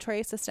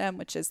regulatory system,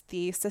 which is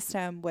the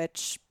system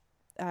which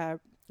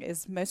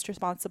is most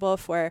responsible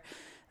for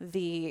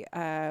the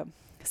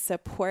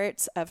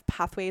support of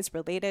pathways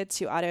related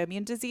to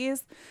autoimmune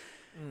disease.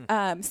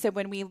 So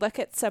when we look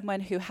at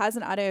someone who has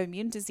an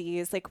autoimmune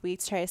disease, like we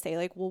try to say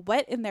like, well,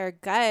 what in their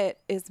gut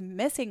is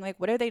missing? Like,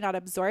 what are they not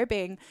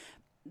absorbing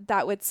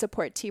that would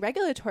support T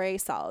regulatory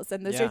cells?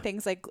 And those are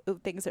things like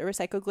things that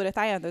recycle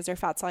glutathione. Those are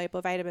fat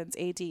soluble vitamins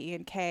A, D, E,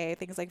 and K,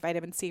 things like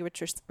vitamin C,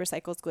 which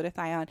recycles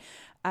glutathione,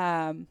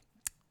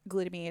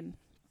 glutamine,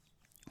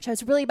 which I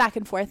was really back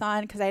and forth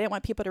on because I didn't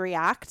want people to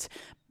react.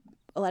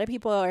 A lot of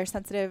people are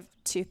sensitive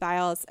to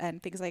thiols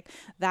and things like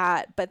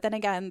that. But then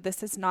again,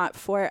 this is not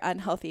for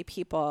unhealthy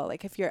people.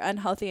 Like if you're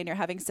unhealthy and you're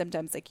having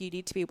symptoms, like you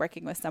need to be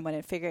working with someone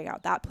and figuring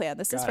out that plan.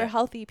 This is for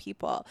healthy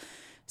people,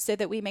 so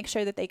that we make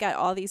sure that they get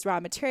all these raw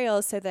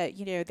materials so that,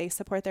 you know, they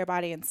support their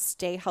body and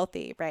stay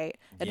healthy, right?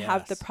 And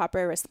have the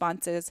proper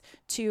responses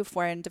to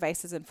foreign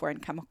devices and foreign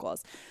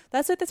chemicals.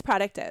 That's what this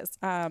product is.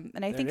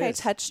 And I think I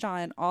touched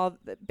on all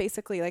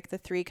basically like the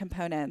three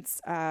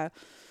components.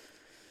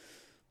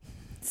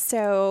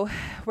 So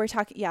we're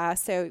talking,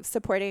 so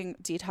supporting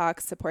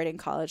detox, supporting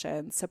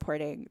collagen,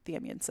 supporting the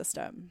immune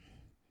system.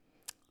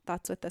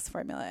 That's what this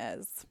formula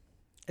is.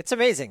 It's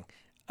amazing.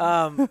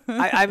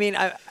 I mean,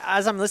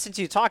 as I'm listening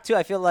to you talk too,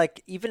 I feel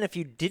like even if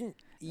you didn't,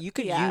 you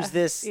could use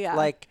this,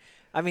 like,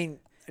 I mean,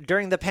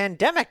 during the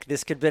pandemic,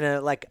 this could have been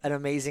an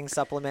amazing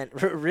supplement.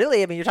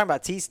 Really, I mean, you're talking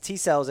about T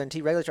cells and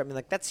T regulatory. I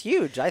mean, that's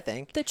huge, I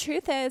think. The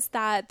truth is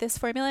that this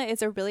formula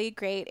is a really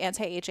great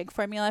anti-aging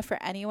formula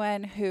for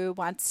anyone who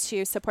wants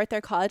to support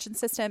their collagen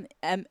system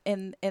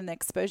in the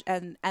exposure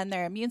and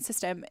their immune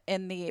system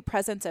in the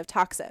presence of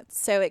toxins.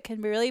 So it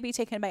can really be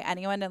taken by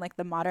anyone in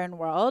the modern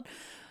world.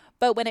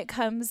 But when it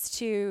comes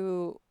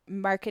to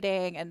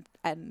marketing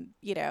and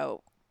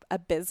a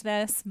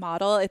business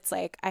model, it's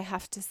I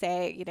have to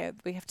say,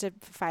 we have to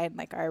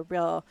find our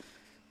real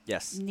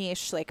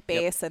niche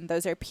base, and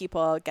those are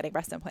people getting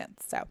breast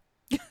implants. So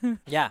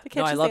yeah, I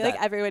can't I love say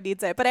that. everyone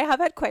needs it, but I have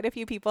had quite a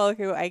few people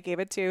who I gave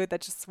it to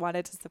that just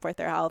wanted to support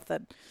their health,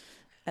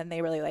 and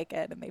they really like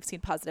it, and they've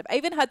seen positive. I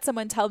even had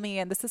someone tell me,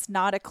 and this is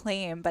not a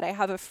claim, but I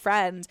have a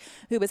friend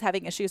who was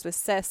having issues with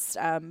cysts,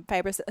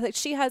 fibrous.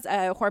 She has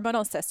a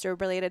hormonal cyst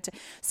related to,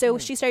 so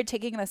she started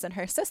taking this and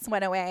her cysts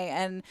went away.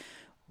 And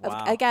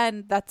wow.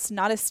 Again, that's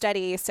not a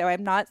study, so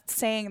I'm not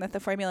saying that the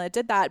formula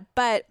did that.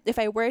 But if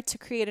I were to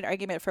create an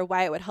argument for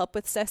why it would help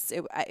with cysts,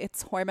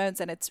 it's hormones,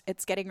 and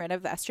it's getting rid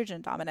of the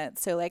estrogen dominance.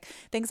 So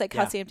things like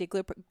calcium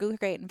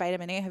D-glucarate and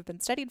vitamin A have been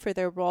studied for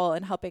their role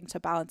in helping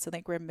to balance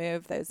and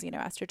remove those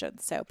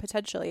estrogens. So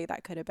potentially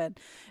that could have been.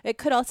 It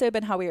could also have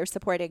been how we were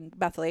supporting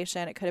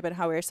methylation. It could have been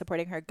how we were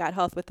supporting her gut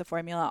health with the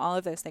formula. All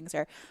of those things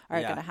are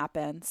going to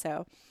happen.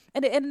 So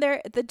and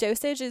the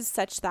dosage is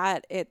such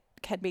that it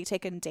can be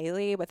taken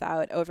daily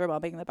without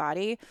overwhelming the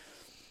body.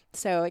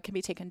 So it can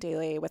be taken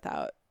daily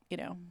without,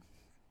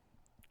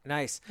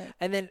 Nice.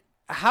 And then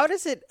how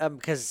does it,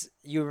 because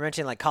you were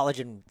mentioning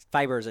collagen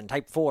fibers and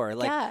type 4,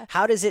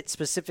 how does it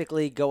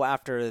specifically go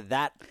after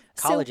that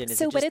collagen? Is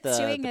it just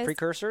the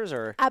precursors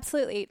or?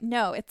 Absolutely.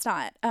 No, it's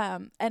not.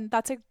 And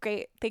that's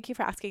thank you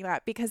for asking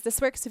that, because this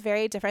works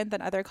very different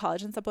than other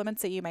collagen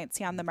supplements that you might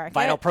see on the market.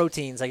 Vital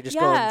proteins, you just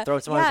go and throw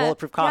some on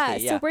bulletproof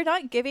coffee. So we're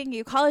not giving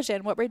you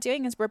collagen. What we're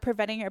doing is we're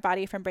preventing your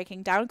body from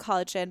breaking down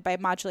collagen by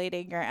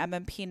modulating your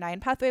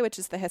MMP9 pathway, which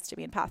is the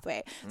histamine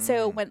pathway.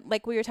 So when,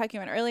 we were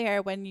talking about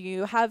earlier, when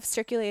you have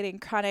circulating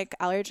chronic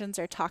allergens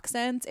or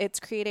toxins, it's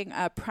creating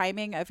a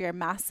priming of your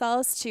mast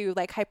cells to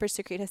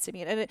hypersecrete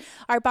histamine. And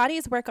our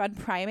bodies work on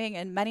priming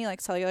in many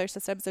cellular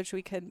systems, which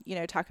we can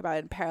talk about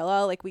in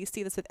parallel. We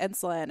see this with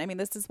insulin. I mean,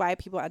 this is why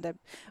people end up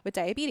with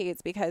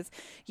diabetes, because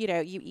you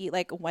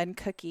eat one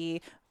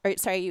cookie, or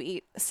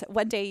sorry,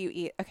 one day you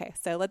eat. Okay,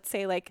 so let's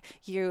say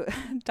you,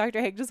 Dr.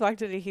 Haig just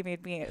walked in and he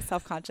made me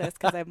self-conscious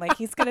because I'm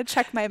he's gonna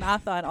check my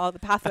math on all the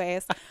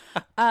pathways.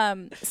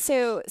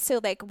 So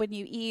when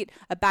you eat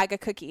a bag of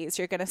cookies,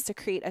 you're gonna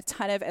secrete a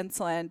ton of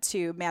insulin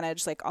to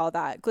manage all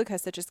that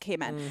glucose that just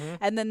came in.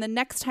 And then the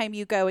next time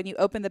you go and you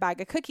open the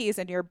bag of cookies,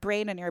 and your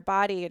brain and your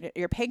body and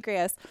your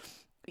pancreas,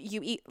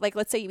 you eat,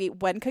 let's say you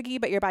eat one cookie,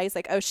 but your body's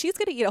oh, she's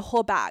going to eat a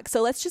whole bag.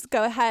 So let's just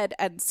go ahead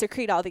and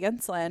secrete all the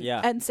insulin.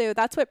 Yeah. And so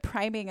that's what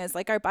priming is.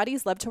 Our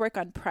bodies love to work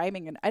on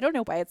priming. And I don't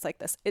know why it's like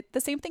this.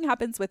 The same thing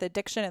happens with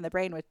addiction in the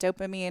brain with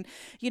dopamine.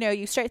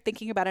 You start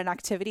thinking about an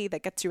activity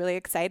that gets you really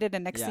excited,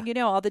 and next thing you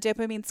know, all the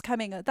dopamine's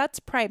coming.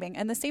 That's priming.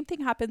 And the same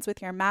thing happens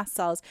with your mast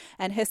cells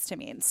and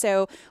histamine.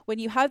 So when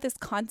you have this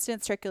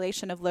constant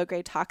circulation of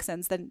low-grade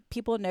toxins, then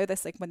people know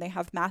this, when they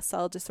have mast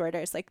cell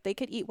disorders, they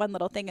could eat one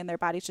little thing and their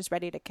body's just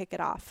ready to kick it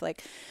off.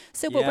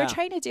 What we're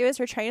trying to do is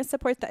we're trying to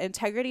support the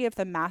integrity of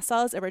the mast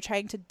cells, and we're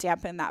trying to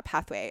dampen that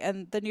pathway.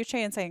 And the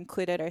nutrients I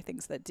included are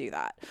things that do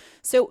that.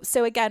 So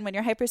again, when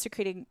you're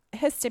hypersecreting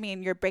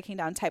histamine, you're breaking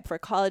down type 4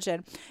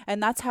 collagen.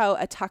 And that's how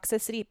a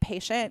toxicity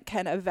patient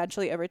can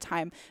eventually over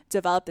time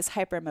develop this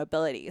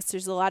hypermobility. So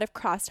there's a lot of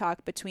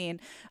crosstalk between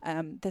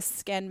the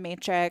skin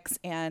matrix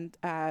and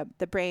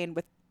the brain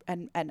with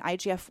and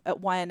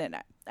IGF-1. And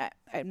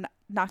I'm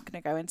not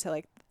going to go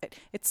into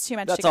it's too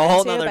much. That's to go a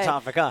whole into, other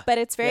topic, huh? But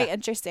it's very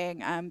interesting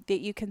that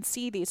you can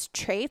see these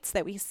traits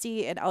that we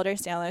see in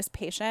Ehlers-Danlos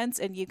patients,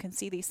 and you can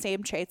see these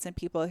same traits in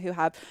people who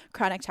have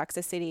chronic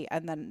toxicity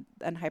and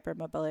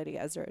hypermobility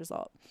as a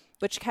result,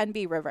 which can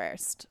be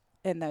reversed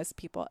in those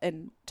people,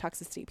 in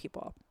toxicity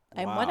people.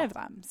 I'm one of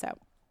them. So.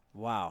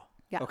 Wow.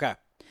 Yeah. Okay.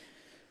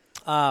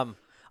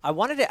 I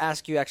wanted to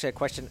ask you actually a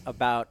question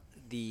about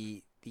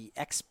the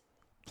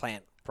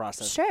explant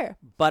process. Sure.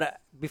 But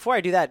before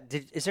I do that,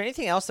 is there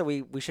anything else that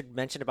we should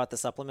mention about the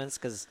supplements?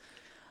 Because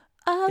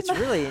it's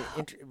really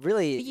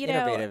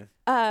innovative.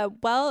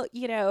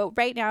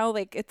 Right now,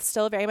 it's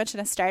still very much in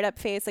a startup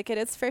phase. It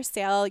is for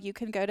sale. You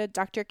can go to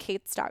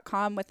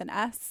drkaytes.com with an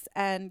S,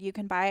 and you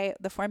can buy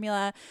the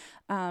formula.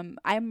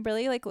 I'm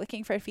really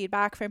looking for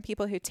feedback from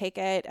people who take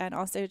it, and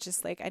also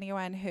just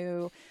anyone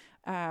who,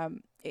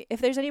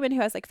 if there's anyone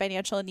who has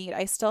financial need,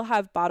 I still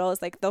have bottles,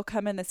 they'll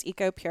come in this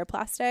eco pure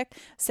plastic.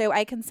 So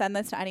I can send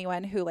this to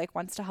anyone who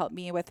wants to help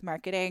me with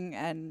marketing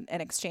and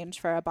in exchange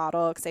for a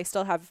bottle, because I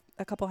still have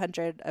a couple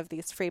hundred of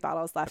these free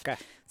bottles left.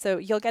 Okay. So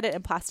you'll get it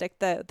in plastic.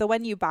 The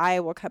one you buy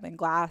will come in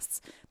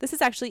glass. This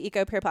is actually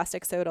eco pure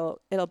plastic, so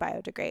it'll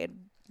biodegrade,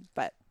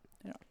 but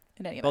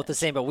in any event. Both the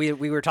same, but we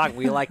were talking,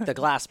 we like the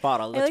glass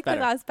bottle. I like the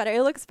glass better.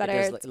 It looks better.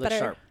 It looks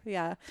sharp.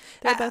 Yeah.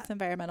 They're both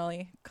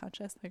environmentally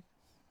conscious.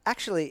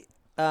 Actually,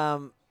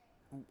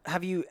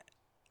 have you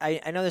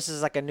I know this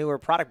is like a newer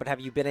product, but have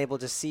you been able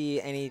to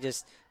see any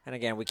just, and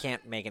again, we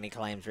can't make any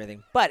claims or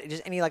anything, but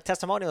just any like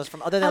testimonials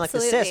from other than like the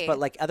cyst, but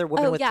like other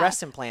women with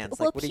breast implants?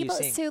 Well, like what are you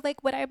seeing? So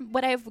like what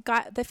I've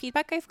got, the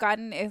feedback I've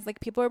gotten is like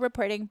people are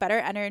reporting better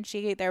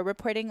energy. They're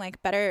reporting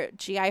like better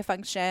GI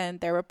function.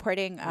 They're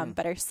reporting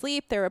better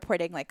sleep. They're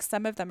reporting like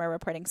some of them are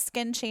reporting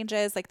skin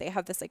changes. Like they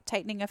have this like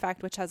tightening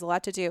effect, which has a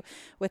lot to do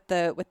with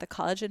the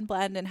collagen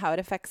blend and how it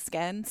affects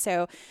skin.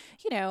 So,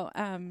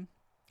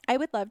 I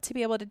would love to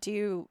be able to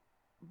do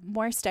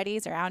more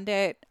studies around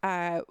it,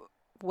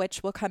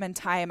 which will come in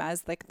time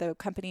as like the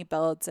company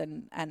builds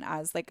and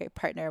as like a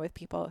partner with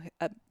people.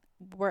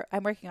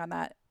 I'm working on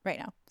that right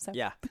now. So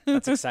yeah,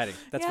 that's exciting.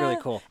 That's really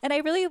cool. And I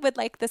really would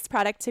like this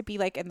product to be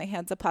like in the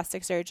hands of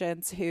plastic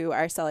surgeons who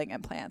are selling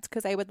implants,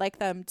 because I would like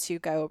them to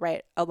go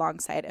right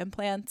alongside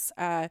implants,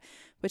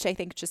 which I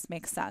think just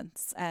makes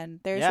sense. And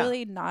there's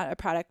really not a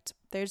product.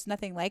 There's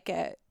nothing like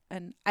it.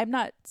 And I'm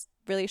not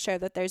really sure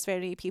that there's very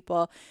many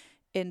people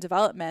in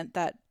development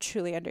that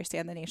truly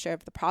understand the nature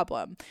of the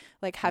problem.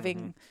 Like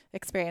having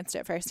experienced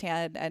it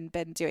firsthand and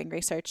been doing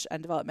research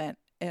and development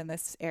in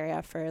this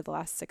area for the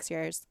last 6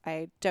 years,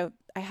 I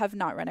have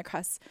not run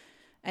across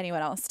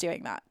anyone else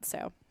doing that.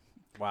 So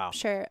wow. I'm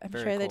sure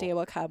cool. the day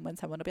will come when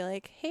someone will be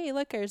like, hey,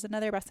 look, there's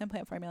another breast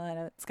implant formula. And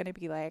it's going to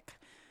be like,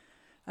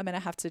 I'm going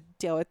to have to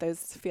deal with those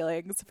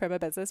feelings from a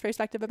business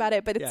perspective about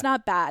it, but it's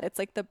not bad. It's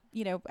like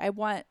I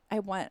want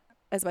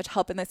as much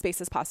help in this space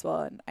as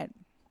possible. And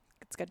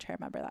it's good to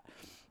remember that.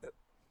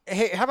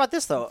 Hey, how about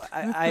this though?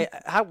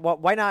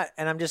 Why not?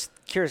 And I'm just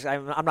curious.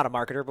 I'm not a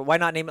marketer, but why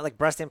not name it like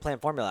breast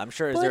implant formula? I'm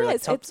sure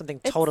something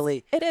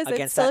totally against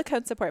it's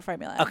silicone support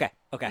formula. Okay.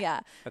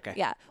 Yeah. Okay.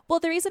 Yeah. Well,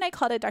 the reason I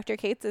called it Dr.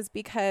 Kayte's is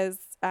because,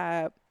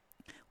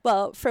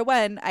 well, for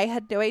one, I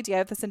had no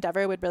idea if this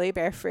endeavor would really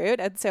bear fruit,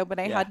 and so when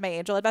I had my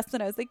angel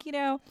investment, I was like,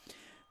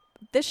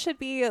 this should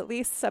be at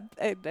least some,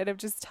 and I'm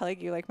just telling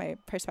you like my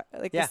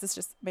perspective, like this is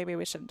just, maybe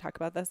we shouldn't talk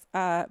about this.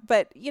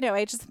 But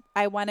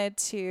I wanted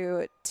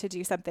to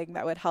do something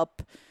that would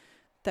help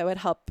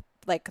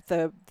like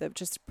the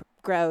just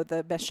grow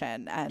the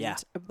mission and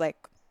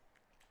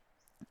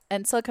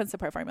and silicone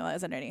support formula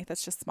is underneath.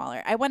 It's just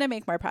smaller. I want to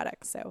make more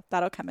products, so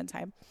that'll come in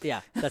time.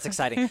 Yeah, that's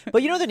exciting.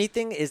 But the neat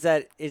thing is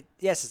that it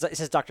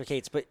says Dr.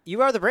 Kayte's, but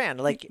you are the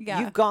brand. Like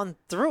you've gone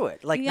through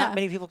it. Like not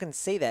many people can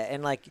say that.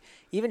 And like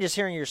even just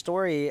hearing your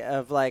story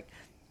of like,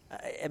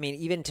 I mean,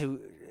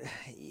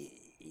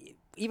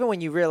 even when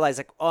you realize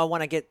like, oh, I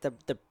want to get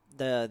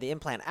the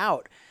implant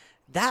out,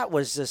 that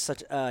was just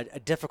such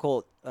a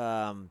difficult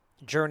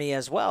journey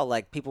as well.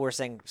 Like people were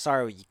saying,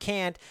 sorry, you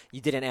can't.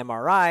 You did an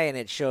MRI and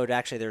it showed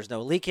actually there's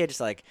no leakage.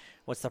 Like,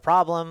 what's the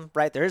problem?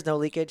 Right? There is no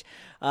leakage.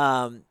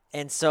 And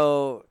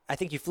so I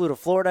think you flew to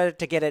Florida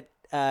to get it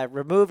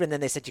removed, and then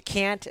they said you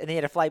can't, and then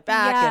you had to fly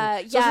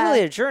back. So it's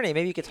really a journey.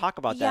 Maybe you could talk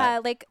about that. Yeah,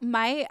 like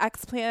my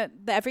explant,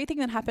 everything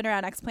that happened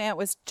around explant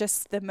was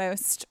just the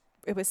most.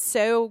 It was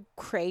so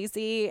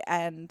crazy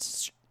and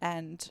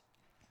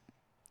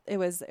it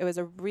was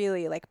a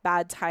really like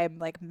bad time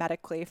like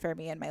medically for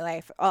me in my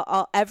life.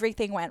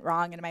 Everything went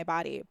wrong in my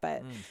body,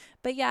 but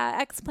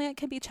yeah, explant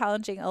can be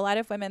challenging. A lot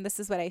of women, this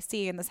is what I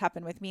see, and this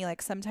happened with me.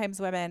 Like sometimes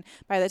women,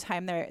 by the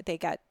time they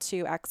get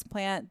to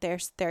explant,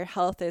 their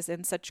health is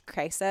in such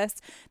crisis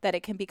that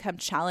it can become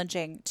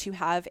challenging to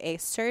have a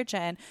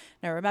surgeon.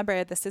 Now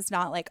remember, this is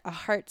not like a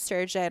heart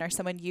surgeon or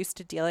someone used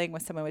to dealing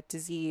with someone with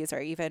disease, or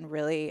even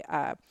really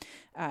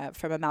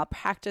from a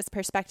malpractice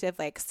perspective,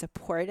 like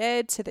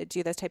supported to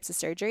do those types of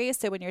surgeries.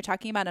 So when you're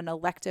talking about an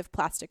elective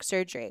plastic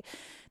surgery,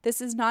 this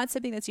is not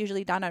something that's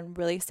usually done on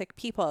really sick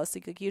people. So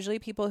usually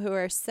people who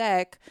are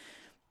sick,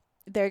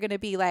 they're going to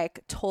be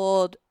like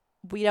told,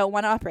 we don't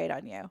want to operate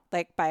on you,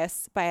 like by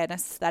an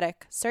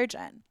aesthetic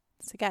surgeon.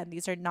 So again,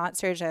 these are not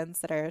surgeons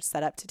that are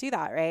set up to do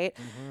that, right?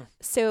 Mm-hmm.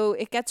 So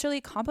it gets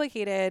really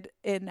complicated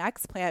in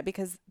explant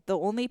because the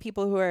only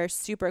people who are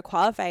super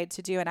qualified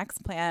to do an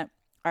explant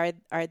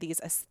are these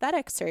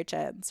aesthetic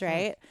surgeons,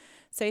 right?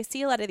 So I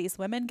see a lot of these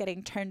women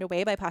getting turned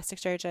away by plastic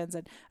surgeons.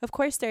 And of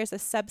course, there's a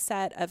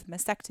subset of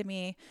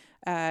mastectomy,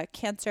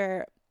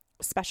 cancer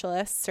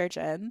specialist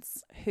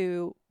surgeons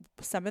who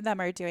some of them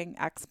are doing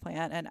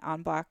explant and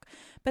en bloc.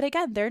 But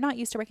again, they're not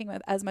used to working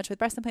with as much with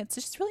breast implants.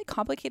 It's just really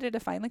complicated to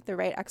find like the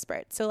right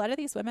expert. So a lot of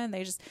these women,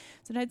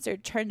 sometimes they're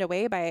turned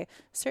away by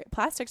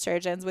plastic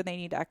surgeons when they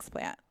need to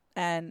explant.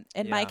 And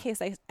in my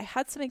case, I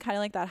had something kind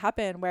of like that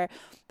happen where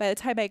by the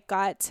time I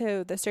got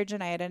to the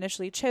surgeon I had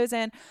initially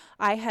chosen,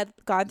 I had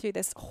gone through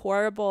this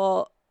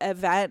horrible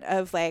event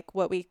of like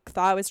what we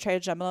thought was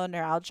trigeminal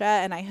neuralgia,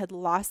 and I had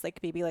lost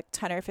like maybe like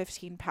 10 or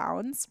 15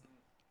 pounds.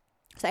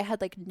 So I had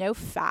like no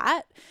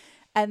fat.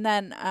 And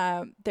then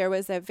there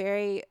was a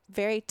very,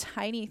 very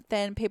tiny,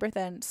 paper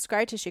thin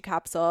scar tissue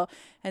capsule.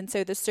 And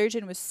so the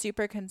surgeon was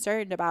super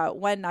concerned about,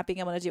 one, not being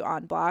able to do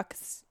en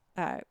blocs,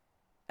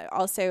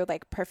 also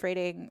like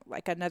perforating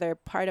like another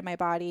part of my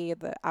body.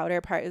 The outer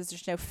part is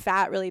there's no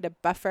fat really to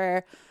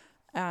buffer.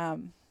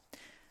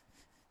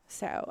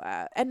 So,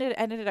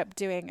 ended up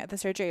doing the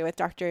surgery with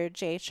Dr.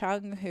 Jay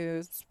Chung,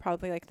 who's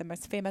probably like the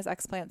most famous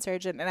explant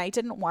surgeon. And I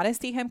didn't want to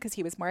see him because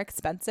he was more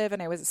expensive,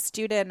 and I was a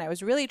student, and I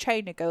was really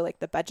trying to go like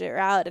the budget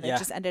route, and it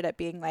just ended up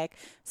being like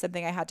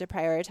something I had to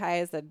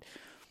prioritize.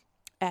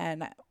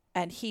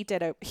 And he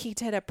did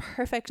a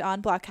perfect en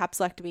bloc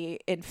capsulectomy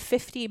in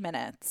 50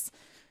 minutes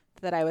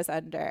that I was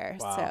under.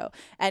 Wow. So,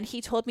 and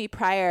he told me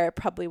prior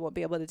probably won't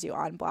be able to do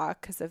en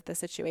bloc because of the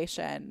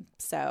situation.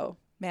 So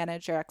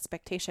manage your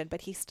expectation,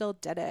 but he still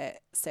did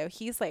it. So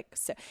he's like,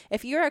 so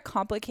if you're a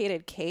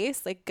complicated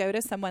case, like go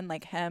to someone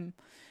like him.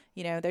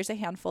 You know, there's a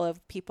handful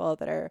of people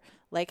that are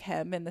like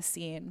him in the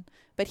scene,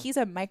 but he's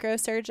a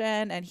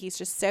microsurgeon and he's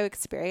just so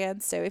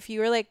experienced. So if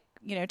you were like,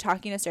 you know,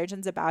 talking to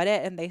surgeons about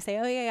it and they say,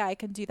 oh yeah, I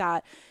can do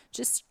that,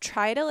 just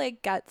try to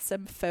like get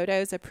some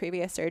photos of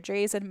previous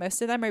surgeries. And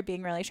most of them are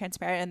being really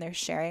transparent and they're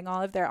sharing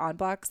all of their en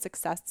bloc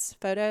success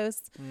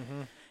photos.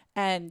 Mm-hmm.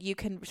 And you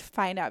can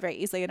find out very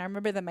easily. And I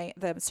remember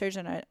the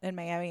surgeon in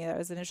Miami that I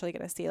was initially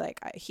going to see, like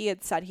he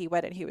had said he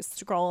would, and he was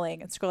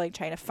scrolling,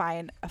 trying to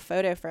find a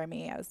photo for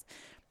me.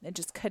 I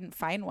just couldn't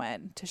find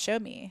one to show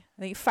me.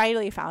 And he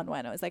finally found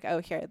one. It was like, oh,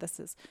 here, this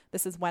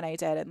is when I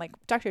did. And like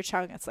Dr.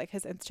 Chung, it's like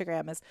his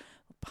Instagram is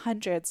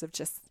hundreds of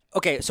just.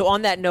 Okay, so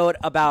on that note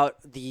about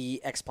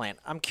the explant,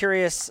 I'm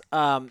curious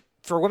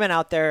for women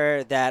out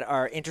there that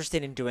are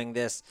interested in doing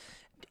this,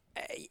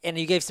 and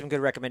you gave some good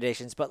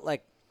recommendations, but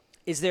like,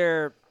 is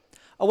there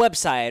a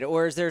website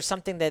or is there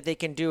something that they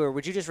can do, or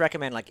would you just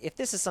recommend, like, if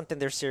this is something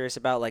they're serious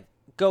about, like,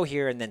 go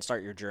here and then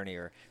start your journey,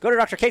 or go to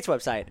Dr. Kayte's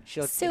website?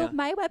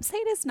 My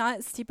website is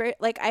not super,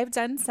 like, I've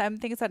done some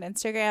things on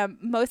Instagram.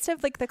 Most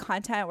of like the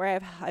content where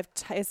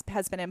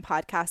has been in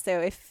podcasts. So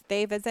if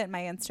they visit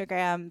my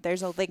Instagram,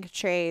 there's a link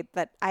tree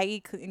that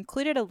I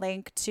included a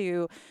link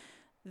to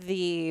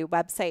the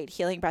website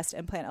Healing Breast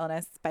Implant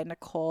Illness by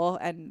Nicole,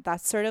 and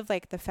that's sort of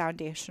like the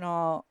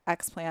foundational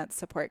explant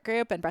support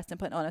group and breast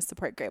implant illness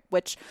support group,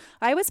 which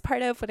I was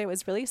part of when it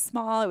was really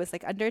small. It was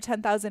like under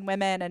 10,000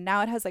 women, and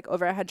now it has like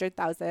over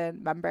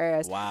 100,000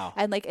 members. Wow.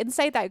 And like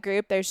inside that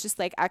group, there's just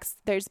like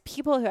there's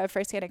people who have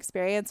firsthand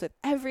experience with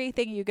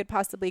everything you could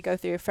possibly go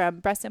through, from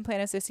breast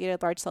implant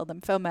associated large cell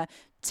lymphoma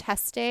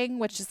testing,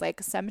 which is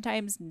like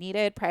sometimes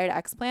needed prior to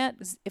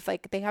explant if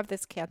like they have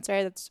this cancer.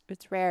 It's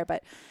rare,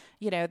 but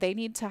you know, they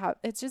need to have,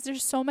 it's just,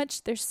 there's so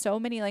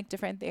many like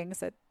different things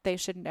that they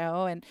should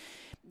know. And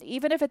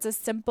even if it's a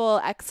simple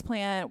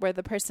explant where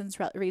the person's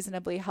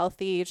reasonably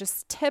healthy,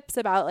 just tips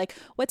about like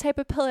what type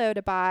of pillow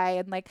to buy.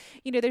 And like,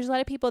 you know, there's a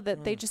lot of people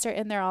that they just are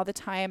in there all the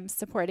time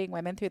supporting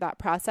women through that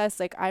process.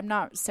 Like, I'm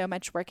not so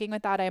much working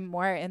with that. I'm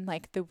more in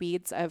like the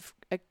weeds of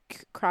a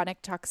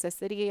chronic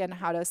toxicity and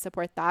how to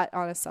support that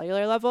on a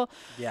cellular level.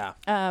 Yeah.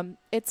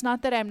 It's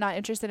not that I'm not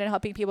interested in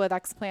helping people with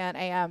explant.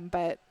 I am,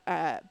 but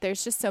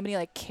there's just so many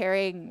like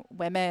caring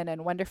women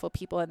and wonderful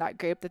people in that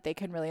group that they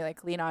can really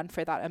like lean on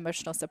for that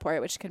emotional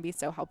support, which can be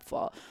so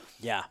helpful.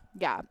 Yeah.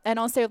 Yeah. And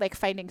also like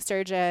finding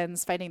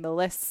surgeons, finding the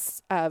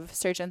lists of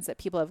surgeons that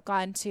people have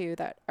gone to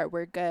that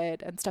were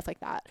good and stuff like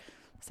that.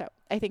 So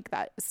I think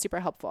that is super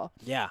helpful.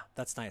 Yeah,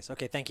 that's nice.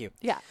 Okay, thank you.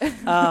 Yeah.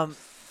 And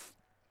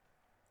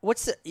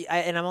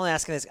I'm only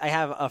asking this, I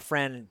have a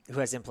friend who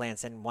has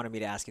implants and wanted me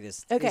to ask you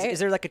this. Okay. Is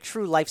there like a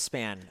true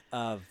lifespan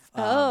of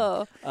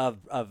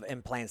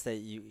implants that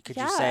you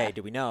say?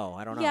 Do we know?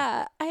 I don't know.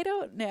 Yeah, I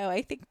don't know.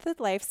 I think the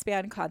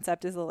lifespan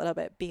concept is a little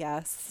bit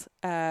BS.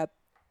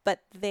 But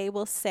they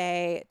will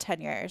say 10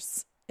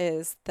 years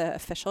is the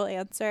official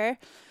answer.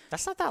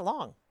 That's not that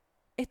long.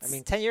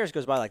 10 years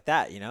goes by like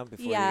that, you know,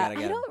 before you gotta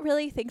get I don't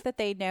really think that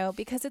they know,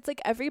 because it's like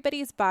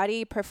everybody's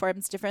body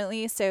performs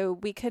differently. So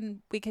we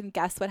can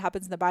guess what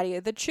happens in the body.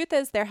 The truth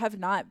is there have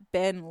not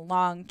been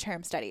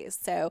long-term studies.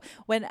 So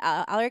when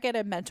Allergan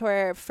and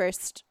Mentor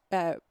first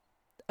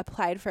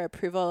applied for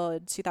approval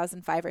in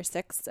 2005 or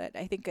 6,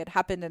 I think it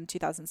happened in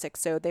 2006.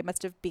 So they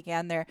must have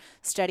began their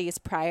studies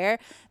prior.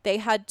 They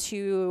had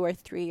 2 or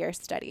 3 year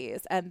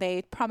studies, and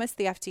they promised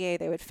the FDA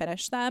they would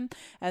finish them,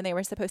 and they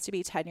were supposed to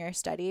be 10-year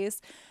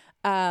studies.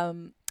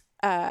 The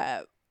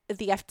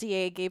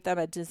FDA gave them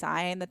a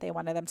design that they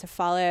wanted them to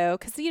follow,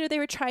 because, you know, they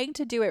were trying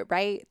to do it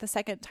right the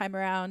second time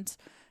around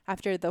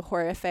after the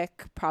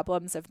horrific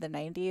problems of the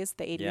 90s,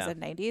 the 80s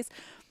and 90s.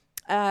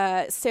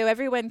 So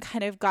everyone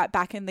kind of got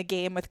back in the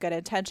game with good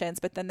intentions,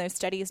 but then those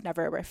studies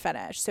never were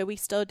finished. So we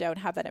still don't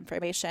have that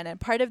information.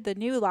 And part of the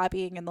new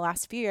lobbying in the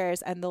last few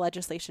years and the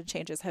legislation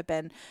changes have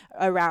been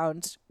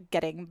around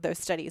getting those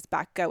studies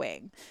back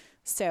going.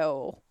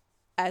 So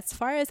as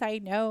far as I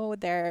know,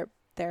 they're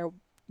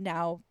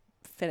now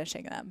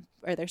finishing them,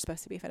 or they're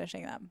supposed to be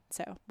finishing them.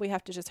 So we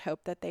have to just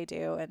hope that they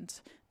do, and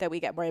that we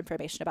get more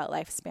information about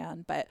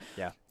lifespan. But,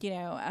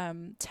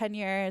 10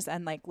 years,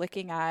 and like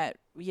looking at,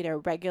 you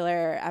know,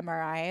 regular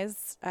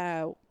MRIs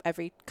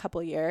every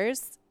couple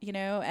years, you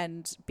know,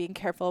 and being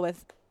careful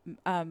with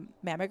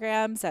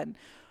mammograms. And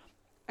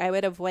I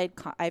would avoid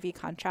IV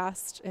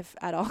contrast if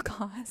at all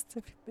costs,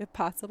 if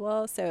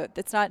possible. So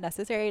it's not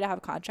necessary to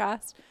have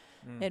contrast.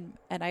 And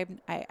I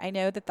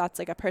know that that's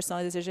like a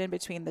personal decision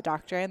between the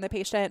doctor and the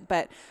patient,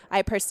 but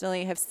I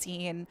personally have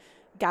seen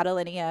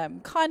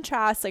gadolinium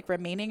contrast, like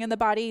remaining in the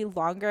body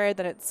longer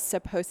than it's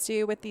supposed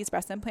to with these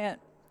breast implant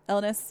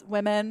illness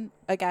women.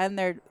 Again,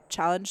 they're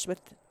challenged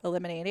with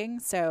eliminating.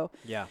 So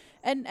Yeah.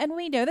 And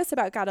we know this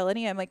about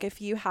gadolinium. Like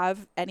if you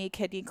have any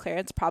kidney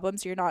clearance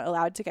problems, you're not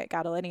allowed to get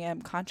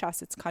gadolinium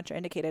contrast. It's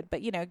contraindicated.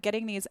 But, you know,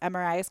 getting these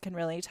MRIs can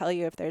really tell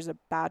you if there's a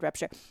bad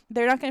rupture.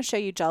 They're not going to show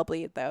you gel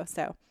bleed, though.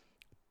 So,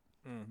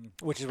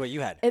 Which is what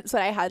you had. it's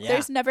what I had. Yeah.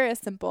 There's never a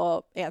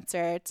simple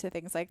answer to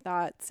things like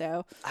that.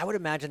 So I would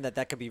imagine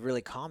that could be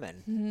really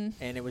common.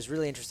 And it was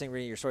really interesting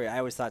reading your story. I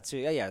always thought, too,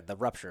 yeah, the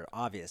rupture,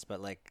 obvious.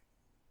 But, like,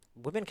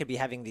 women could be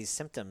having these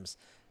symptoms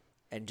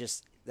and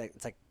just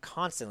it's like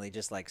constantly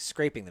just like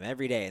scraping them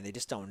every day and they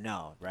just don't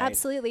know, right?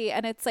 Absolutely.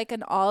 And it's like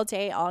an all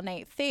day, all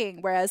night thing.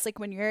 Whereas like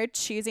when you're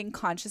choosing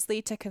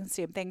consciously to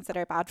consume things that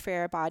are bad for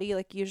your body,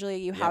 like usually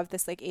you have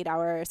this like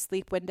 8-hour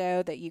sleep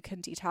window that you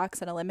can detox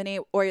and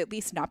eliminate, or at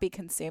least not be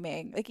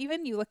consuming. Like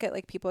even you look at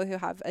like people who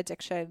have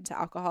addiction to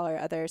alcohol or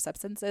other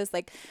substances,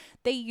 like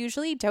they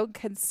usually don't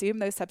consume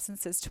those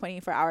substances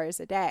 24 hours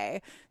a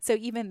day. So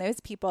even those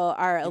people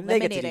are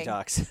eliminating. They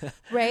get to detox.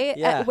 Right?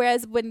 Yeah.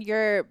 Whereas when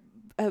you're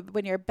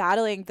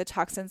battling the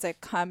toxins that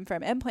come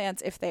from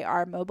implants, if they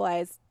are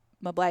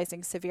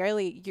mobilizing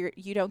severely,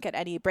 you don't get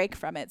any break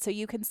from it. So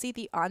you can see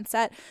the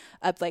onset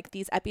of like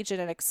these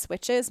epigenetic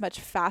switches much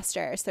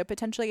faster. So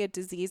potentially a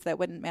disease that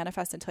wouldn't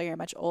manifest until you're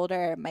much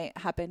older might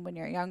happen when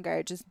you're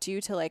younger, just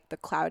due to like the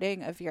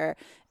clouding of your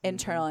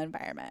internal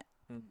environment.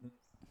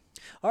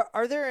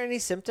 Are there any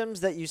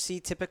symptoms that you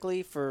see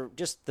typically for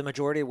just the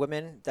majority of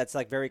women that's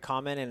like very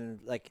common and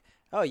like,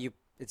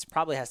 it's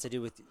probably has to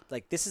do with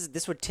like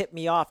this would tip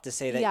me off to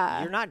say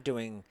that you're not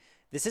doing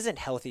this isn't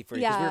healthy for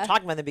you, because we were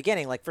talking about in the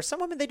beginning, like for some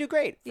women they do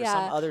great, for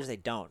some others they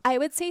don't. I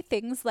would say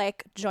things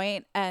like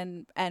joint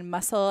and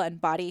muscle and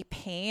body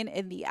pain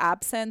in the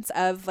absence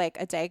of like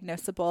a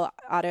diagnosable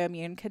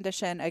autoimmune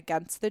condition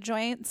against the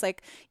joints.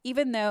 Like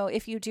even though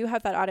if you do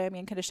have that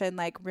autoimmune condition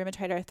like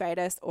rheumatoid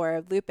arthritis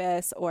or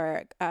lupus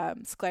or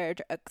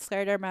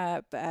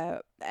scleroderma,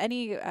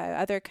 any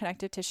other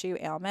connective tissue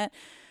ailment,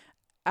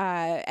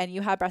 and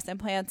you have breast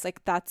implants,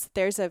 like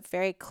there's a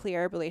very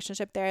clear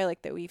relationship there,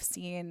 like that we've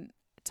seen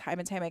time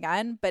and time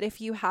again. But if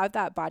you have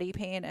that body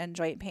pain and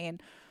joint pain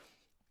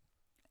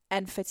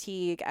and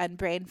fatigue and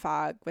brain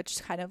fog,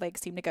 which kind of like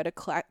seem to go to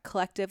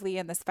collectively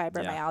in this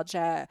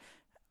fibromyalgia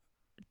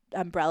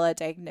umbrella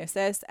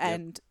diagnosis,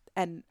 and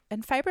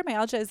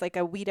fibromyalgia is like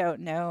a we don't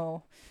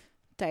know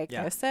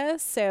diagnosis. Yeah.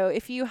 So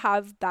if you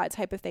have that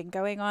type of thing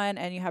going on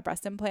and you have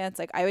breast implants,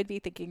 like I would be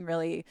thinking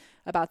really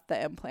about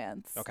the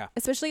implants. Okay.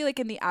 Especially like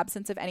in the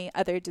absence of any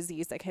other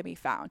disease that can be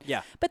found.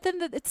 Yeah. But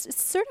then it's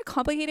sort of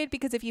complicated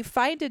because if you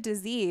find a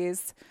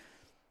disease,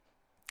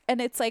 and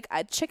it's like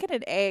a chicken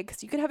and egg,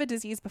 because you could have a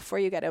disease before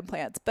you get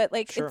implants, but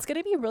like it's going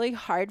to be really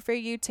hard for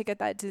you to get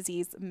that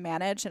disease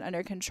managed and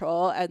under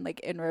control and like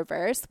in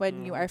reverse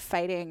when you are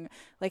fighting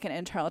like an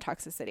internal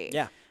toxicity.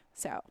 Yeah.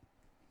 So.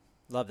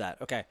 Love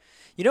that. Okay.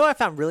 You know what I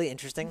found really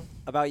interesting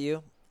about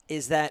you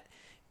is that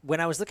when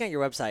I was looking at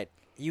your website,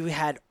 you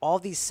had all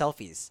these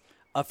selfies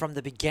from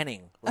the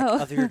beginning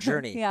of your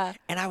journey. Yeah.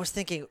 And I was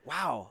thinking,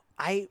 wow,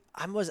 I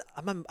was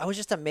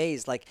just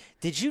amazed. Like,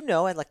 did you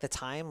know at like the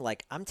time,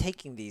 like I'm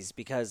taking these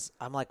because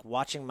I'm like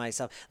watching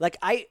myself. Like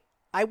I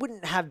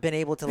wouldn't have been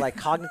able to like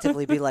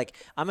cognitively be like,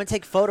 I'm going to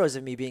take photos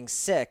of me being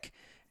sick.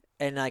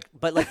 And like,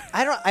 but like,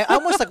 I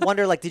almost like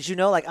wonder, like, did you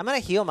know, like, I'm going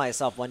to heal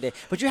myself one day,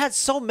 but you had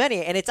so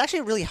many, and it's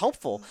actually really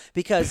helpful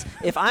because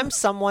if I'm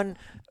someone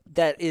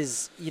that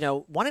is,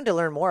 wanting to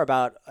learn more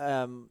about,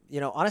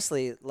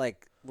 honestly,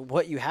 like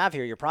what you have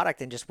here, your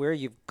product, and just where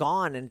you've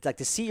gone, and like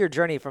to see your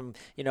journey from,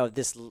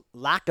 this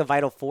lack of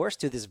vital force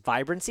to this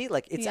vibrancy,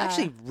 like it's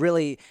actually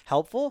really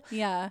helpful.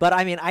 Yeah. But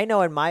I mean, I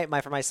know in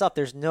for myself,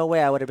 there's no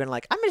way I would have been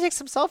like, I'm going to take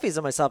some selfies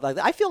of myself. Like,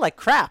 I feel like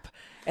crap.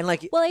 And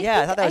like,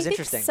 I thought that was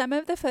interesting. Some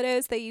of the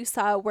photos that you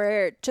saw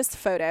were just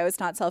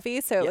photos, not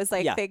selfies. So it was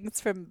like things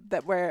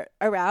that were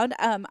around.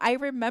 I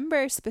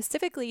remember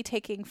specifically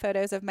taking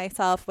photos of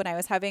myself when I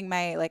was having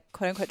my like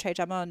quote unquote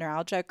trigeminal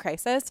neuralgia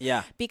crisis.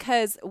 Yeah.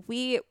 Because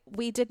we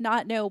did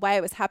not know why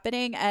it was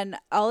happening. And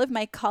all of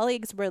my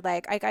colleagues were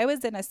like I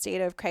was in a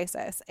state of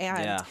crisis,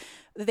 and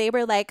they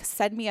were like,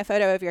 send me a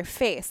photo of your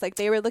face. Like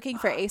they were looking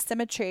for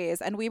asymmetries,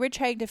 and we were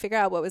trying to figure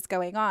out what was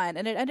going on.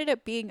 And it ended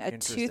up being a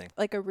tooth,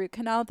 like a root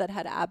canal that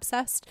had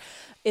abscessed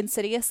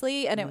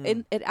insidiously.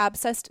 And it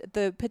abscessed.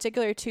 The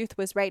particular tooth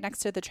was right next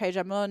to the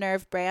trigeminal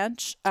nerve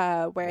branch,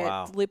 where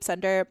it loops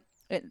under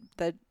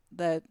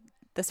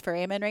this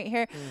foramen right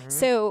here.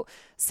 So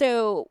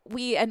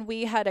we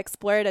had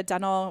explored a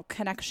dental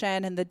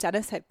connection, and the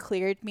dentist had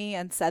cleared me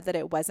and said that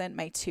it wasn't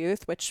my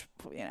tooth, which,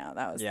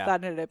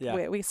 that ended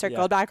up, we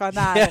circled back on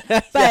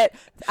that. But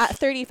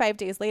 35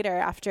 days later,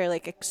 after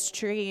like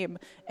extreme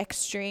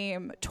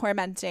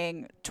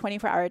tormenting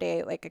 24-hour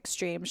day, like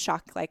extreme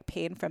shock, like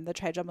pain from the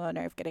trigeminal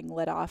nerve getting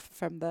lit off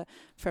from the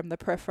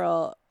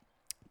peripheral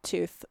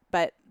tooth,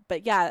 but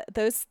But yeah,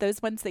 those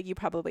ones that you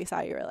probably saw,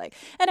 you were like,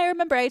 and I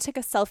remember I took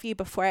a selfie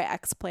before I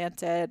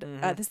explanted.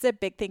 This is a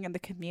big thing in the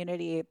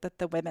community that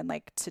the women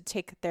like to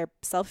take their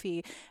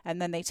selfie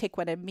and then they take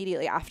one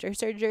immediately after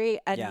surgery,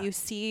 and you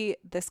see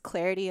this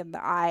clarity in the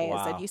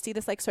eyes, and you see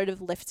this like sort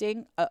of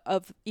lifting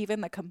of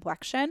even the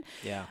complexion.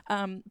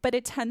 But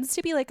it tends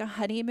to be like a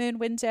honeymoon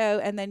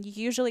window, and then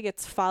usually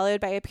it's followed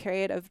by a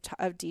period of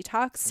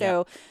detox.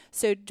 So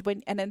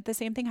and then the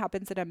same thing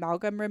happens in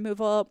amalgam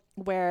removal,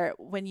 where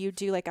when you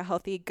do like a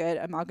healthy, good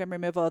amalgam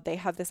removal, they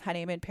have this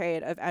honeymoon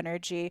period of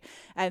energy,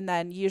 and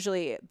then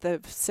usually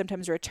the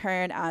symptoms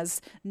return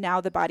as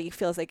now the body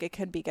feels like it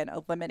can begin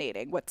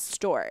eliminating what's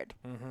stored.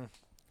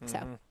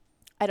 So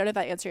I don't know if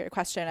that answered your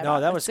question.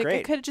 No, that was like, great.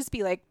 It could just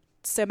be like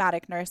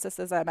somatic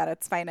narcissism at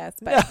its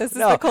finest, but this is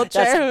the culture.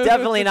 That's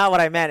definitely not what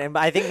I meant. And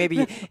I think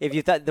maybe if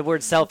you thought the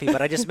word selfie,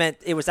 but I just meant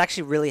it was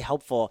actually really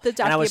helpful. And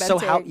I was so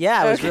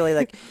I was really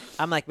like,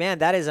 I'm like, man,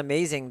 that is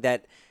amazing.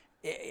 That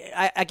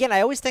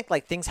I always think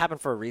like things happen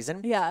for a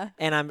reason.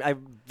 And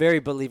I'm very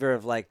believer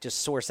of like just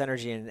source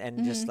energy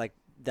and just like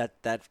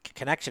that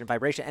connection,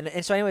 vibration.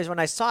 And so anyways, when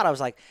I saw it, I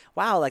was like,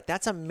 wow, like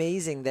that's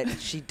amazing that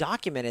she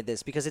documented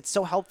this, because it's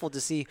so helpful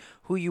to see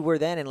who you were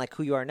then and like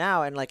who you are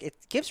now. And like, it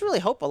gives really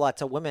hope a lot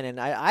to women. And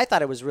I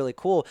thought it was really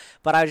cool,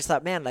 but I just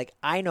thought, man, like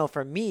I know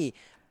for me,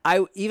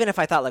 even if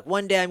I thought like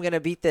one day I'm going to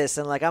beat this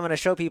and like I'm going to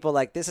show people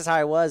like this is how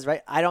I was,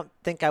 right? I don't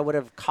think I would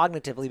have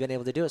cognitively been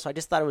able to do it. So I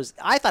just thought it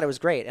was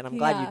great, and I'm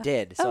glad you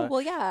did. So. Oh,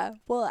 well, yeah.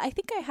 Well, I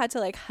think I had to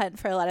like hunt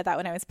for a lot of that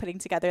when I was putting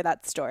together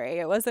that story.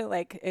 It wasn't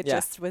like it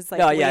just was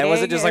like it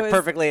wasn't just like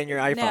perfectly in your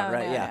iPhone,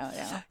 right?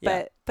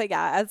 No. But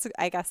yeah, as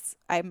I guess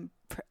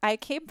I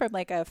came from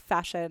like a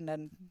fashion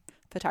and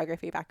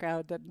photography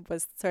background and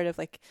was sort of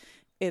like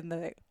in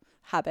the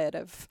habit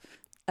of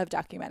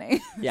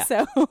documenting.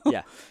 So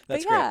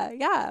that's great.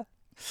 Yeah.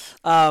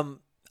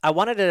 I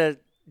wanted to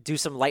do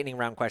some lightning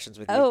round questions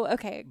with you. Oh,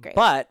 okay, great.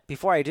 But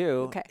before I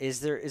do, is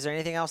there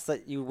anything else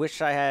that you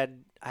wish I had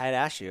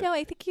asked you? No,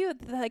 I think you're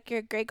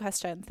a great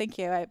question. Thank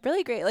you.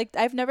 Really great. Like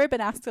I've never been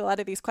asked a lot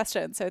of these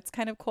questions, so it's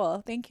kind of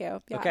cool. Thank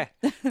you. Yeah. Okay,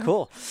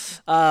 cool.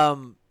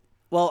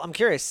 Well, I'm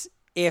curious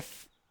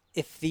if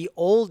the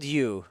old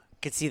you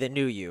could see the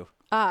new you,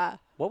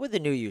 what would the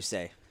new you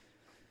say?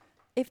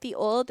 If the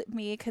old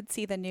me could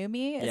see the new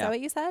me, is that what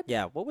you said?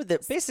 Yeah. What would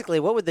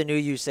the new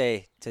you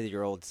say to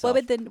your old self?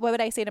 What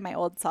would I say to my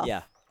old self?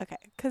 Yeah. Okay,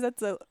 because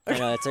that's I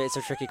know it's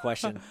a tricky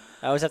question.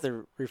 I always have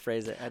to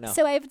rephrase it. I know.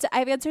 So I've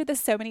answered this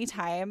so many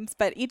times,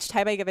 but each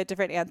time I give a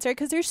different answer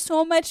because there's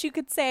so much you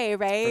could say,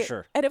 right? For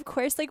sure. And of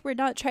course, like we're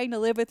not trying to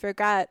live with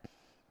regret.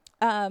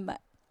 One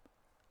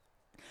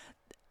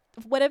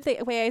of the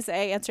ways I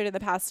answered in the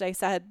past, I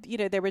said,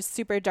 there was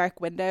super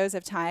dark windows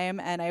of time,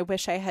 and I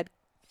wish I had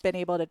been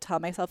able to tell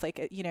myself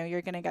like,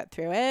 you're going to get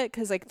through it.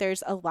 Cause like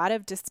there's a lot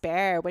of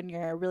despair when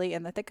you're really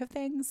in the thick of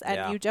things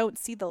and you don't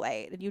see the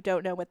light and you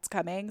don't know what's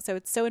coming. So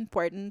it's so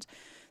important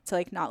to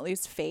like not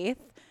lose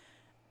faith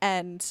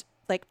and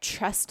like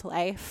trust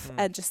life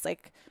and just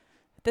like,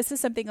 this is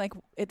something like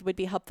it would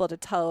be helpful to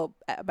tell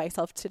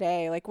myself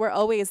today. Like we're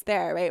always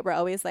there, right? We're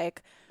always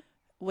like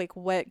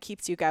what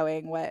keeps you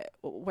going,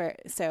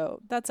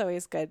 so that's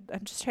always good.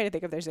 I'm just trying to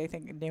think if there's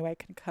anything new I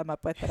can come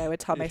up with that I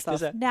would tell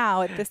myself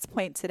now at this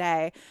point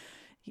today.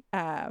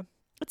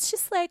 It's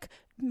just like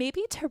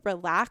maybe to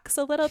relax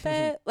a little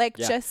bit, like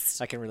just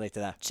I can relate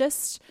to that.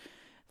 Just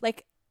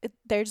like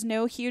there's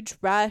no huge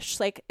rush,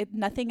 like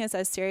nothing is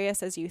as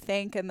serious as you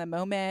think in the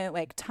moment.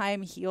 Like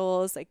time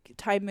heals, like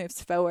time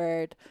moves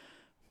forward.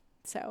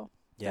 So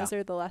those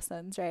are the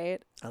lessons,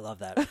 right? I love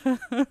that.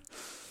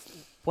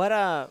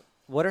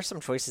 What are some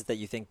choices that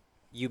you think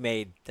you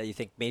made that you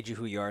think made you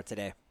who you are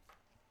today?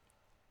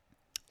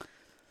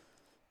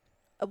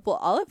 Well,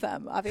 all of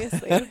them,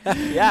 obviously.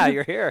 Yeah,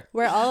 you're here.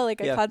 We're all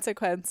like a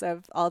consequence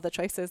of all the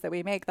choices that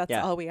we make. That's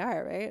all we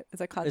are, right?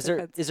 It's a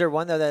consequence. Is there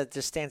one though that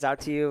just stands out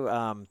to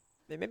you?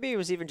 Maybe it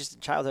was even just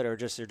childhood or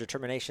just your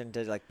determination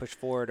to like push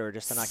forward or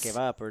just to not give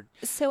up or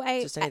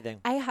just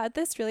anything. I had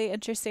this really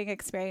interesting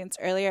experience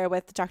earlier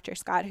with Dr.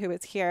 Scott, who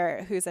was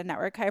here, who's a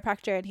network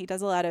chiropractor, and he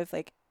does a lot of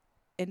like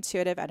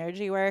intuitive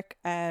energy work.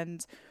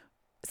 And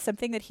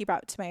something that he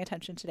brought to my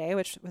attention today,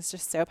 which was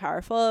just so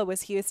powerful,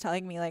 was he was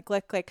telling me like,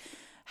 look, like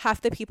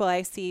half the people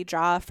I see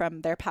draw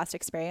from their past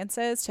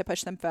experiences to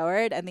push them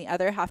forward, and the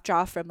other half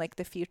draw from like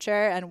the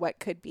future and what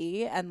could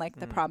be and like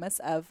the promise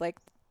of like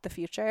the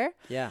future.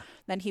 Yeah.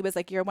 Then he was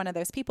like, you're one of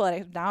those people.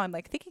 And now I'm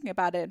like thinking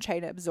about it and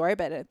trying to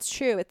absorb it. And it's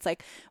true. It's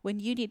like when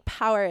you need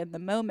power in the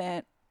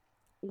moment,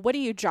 what do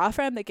you draw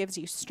from that gives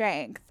you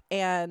strength?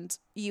 And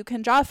you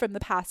can draw from the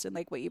past and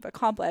like what you've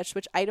accomplished,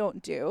 which I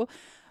don't do.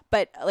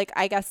 But like,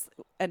 I guess,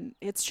 and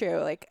it's true,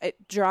 like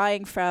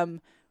drawing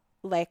from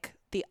like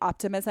the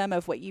optimism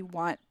of what you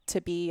want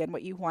to be and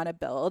what you want to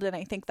build. And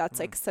I think that's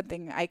like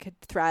something I could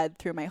thread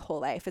through my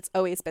whole life. It's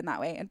always been that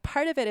way. And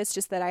part of it is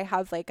just that I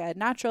have like a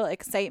natural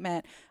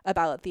excitement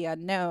about the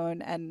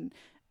unknown and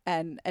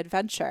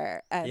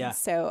adventure. And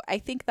so I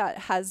think that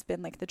has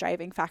been like the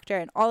driving factor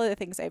in all of the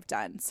things I've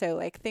done. So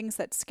like things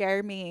that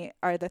scare me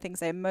are the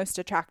things I'm most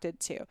attracted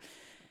to.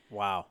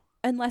 Wow.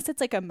 unless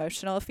it's like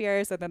emotional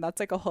fears, and then that's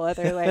like a whole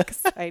other like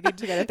I need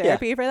to get a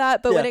therapy for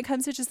that. But when it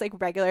comes to just like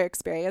regular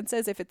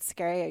experiences, if it's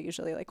scary, I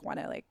usually like want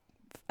to like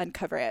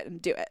uncover it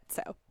and do it.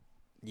 So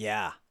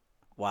yeah,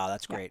 wow,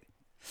 that's great.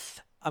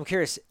 I'm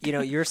curious,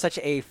 you're such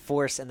a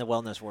force in the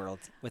wellness world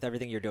with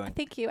everything you're doing.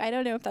 Thank you. I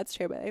don't know if that's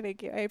true, but I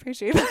thank you. I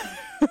appreciate it.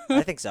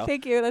 I think so.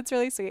 Thank you. That's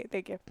really sweet.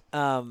 Thank you.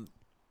 I'm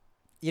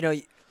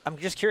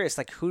just curious,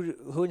 like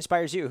who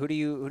inspires you? Who do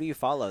you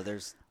follow?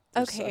 There's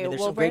some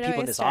great people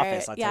in this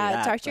office. I'll tell you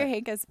that, Dr.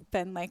 Hank has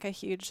been like a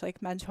huge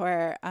like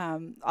mentor.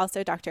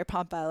 Also Dr.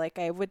 Pompa, like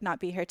I would not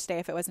be here today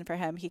if it wasn't for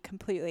him. He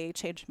completely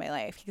changed my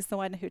life. He's the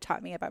one who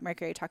taught me about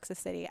mercury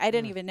toxicity. I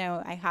didn't even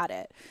know I had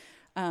it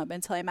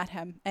until I met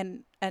him.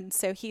 And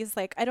so he's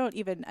like, I don't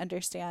even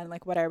understand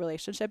like what our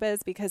relationship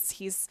is, because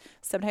he's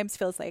sometimes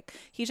feels like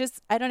he's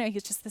just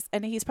this,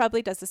 and he's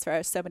probably does this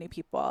for so many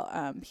people.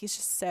 He's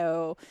just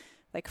so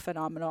like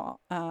phenomenal.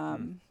 I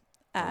love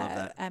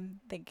that. I'm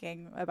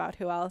thinking about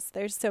who else.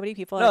 There's so many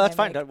people. No, that's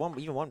fine. Like,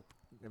 one.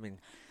 I mean,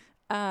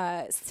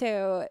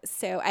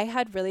 so I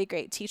had really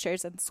great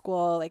teachers in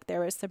school. Like there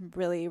were some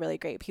really, really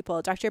great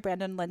people. Dr.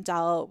 Brandon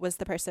Lindell was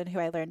the person who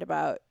I learned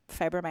about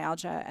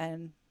fibromyalgia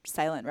and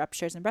silent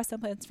ruptures and breast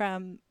implants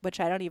from, which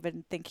I don't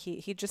even think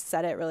he just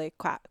said it really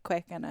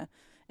quick in an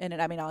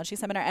immunology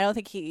seminar. I don't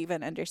think he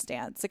even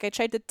understands. Like I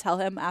tried to tell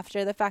him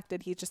after the fact,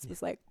 and he just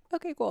was like,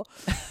 okay, cool.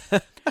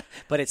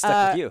 But it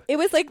stuck with you. It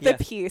was like the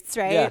piece,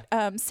 right?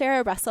 Yeah.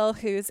 Sarah Russell,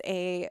 who's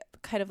a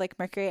kind of like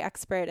mercury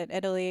expert in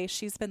Italy.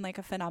 She's been like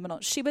a phenomenal.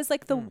 She was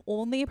like the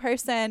only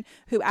person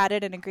who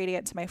added an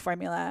ingredient to my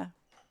formula.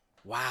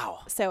 Wow.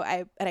 So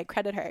I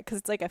credit her, because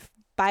it's like a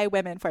by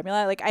women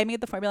formula. Like I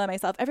made the formula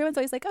myself. Everyone's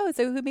always like, oh,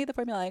 so who made the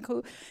formula? Like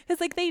who?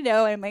 Because like they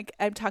know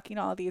I'm talking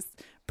to all these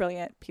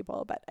brilliant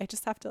people, but I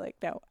just have to like,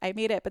 no, I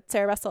made it. But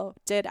Sarah Russell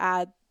did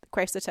add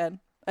quercetin.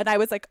 And I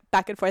was like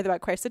back and forth about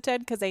quercetin,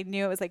 because I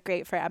knew it was like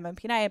great for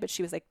MMP9, but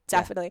she was like,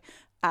 definitely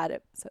add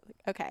it. So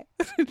like, okay.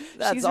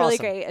 She's really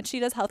great. And she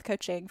does health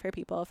coaching for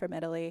people from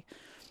Italy.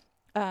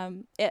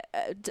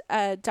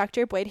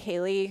 Dr. Boyd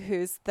Haley,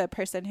 who's the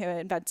person who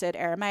invented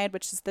aramide,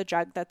 which is the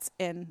drug that's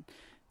in,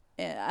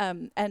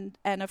 and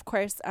of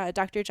course,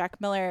 Dr. Jack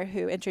Miller,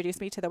 who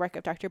introduced me to the work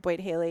of Dr.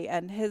 Boyd Haley,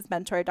 and his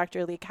mentor,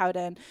 Dr. Lee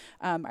Cowden,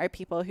 are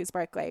people whose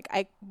work, like,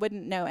 I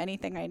wouldn't know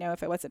anything I know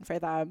if it wasn't for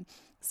them.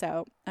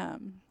 So,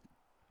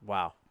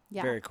 wow.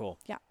 Yeah. Very cool.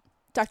 Yeah.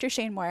 Dr.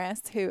 Shane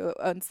Morris, who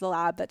owns the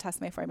lab that tests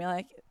my formula,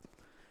 like,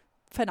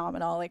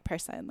 phenomenal, like,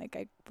 person. Like,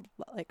 I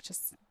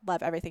just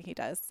love everything he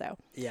does. So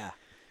yeah,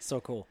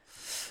 so cool.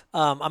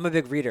 I'm a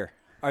big reader.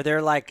 Are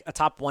there like a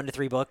top 1 to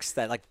 3 books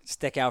that like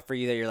stick out for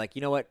you that you're like,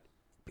 you know what,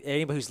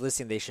 anybody who's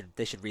listening, they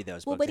should read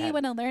those books? Well, what do you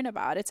want to learn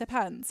about? It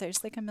depends.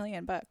 There's like a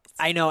million books.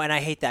 I know, and I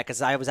hate that, because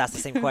I was asked the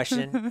same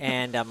question,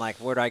 and I'm like,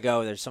 where do I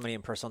go? There's so many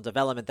in personal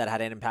development that had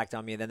an impact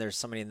on me, and then there's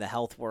so many in the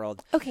health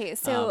world. Okay,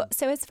 so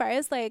as far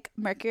as like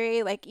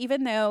mercury, like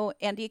even though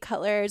Andy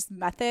Cutler's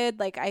method,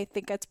 like I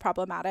think it's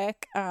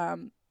problematic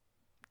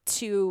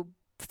to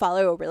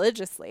follow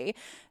religiously,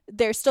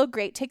 there's still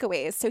great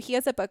takeaways. So he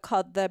has a book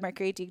called The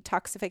Mercury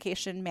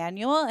Detoxification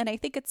Manual, and I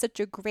think it's such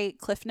a great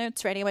cliff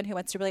notes for anyone who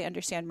wants to really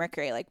understand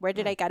mercury. Like, where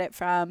did I get it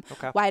from?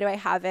 Okay. Why do I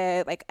have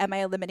it? Like, am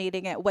I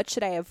eliminating it? What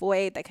should I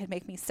avoid that could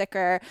make me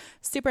sicker?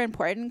 Super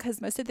important,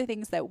 because most of the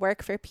things that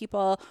work for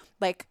people,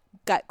 like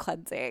gut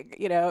cleansing,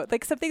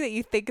 like something that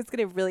you think is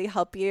going to really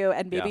help you,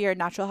 and maybe your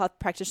natural health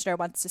practitioner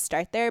wants to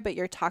start there, but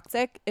you're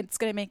toxic, it's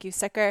going to make you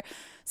sicker.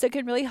 So it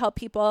can really help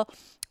people.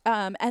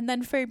 And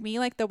then for me,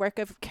 like the work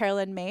of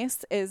Carolyn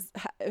Mace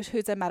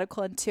who's a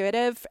medical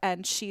intuitive,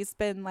 and she's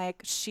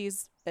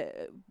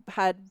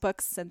had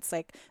books since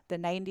like the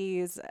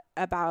 90s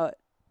about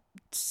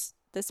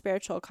the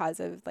spiritual cause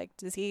of like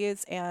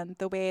disease and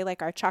the way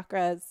like our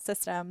chakra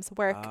systems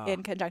work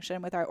in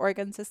conjunction with our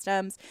organ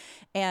systems,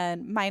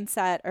 and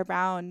mindset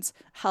around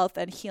health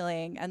and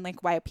healing, and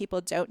like why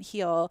people don't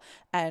heal,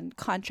 and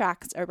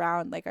contracts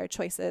around like our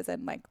choices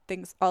and like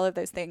things, all of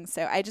those things.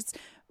 So I just,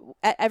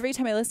 every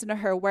time I listen to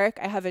her work,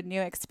 I have a new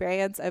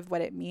experience of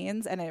what it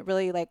means, and it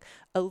really like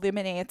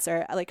illuminates,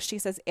 or like she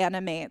says,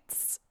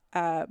 animates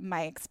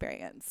my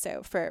experience.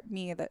 So for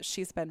me, that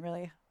she's been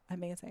really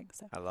amazing.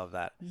 So I love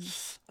that.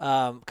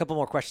 A couple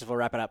more questions. We'll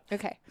wrap it up.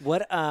 Okay.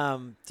 What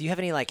do you have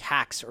any like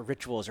hacks or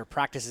rituals or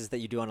practices that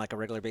you do on like a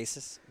regular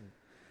basis?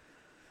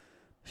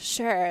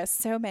 Sure.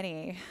 So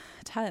many.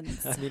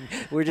 Tons. I mean,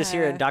 we're just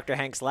here in Dr.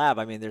 Hank's lab.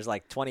 I mean, there's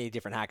like 20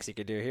 different hacks you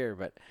could do here,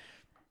 but.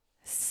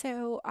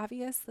 So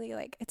obviously,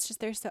 like, it's just,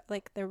 there's so,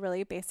 like the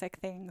really basic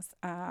things.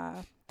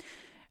 I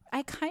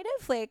kind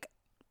of like,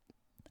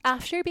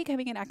 after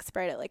becoming an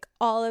expert at like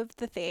all of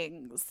the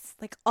things,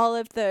 like all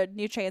of the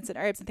nutrients and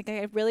herbs and things,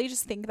 I really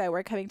just think that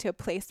we're coming to a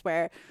place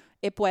where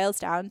it boils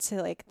down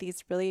to like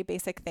these really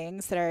basic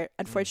things that are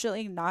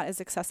unfortunately not as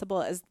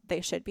accessible as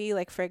they should be.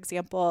 Like, for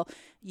example,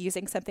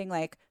 using something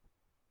like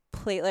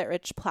platelet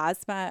rich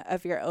plasma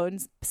of your own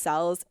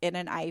cells in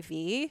an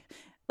IV.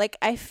 Like,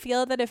 I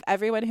feel that if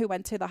everyone who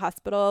went to the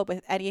hospital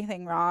with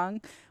anything wrong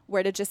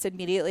were to just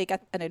immediately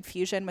get an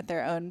infusion with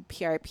their own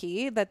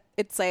PRP, that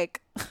it's like,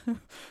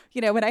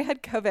 when I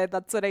had COVID,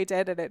 that's what I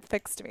did and it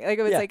fixed me. Like,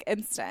 it was like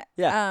instant.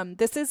 Yeah.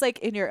 This is like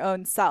in your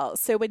own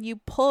cells. So when you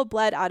pull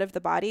blood out of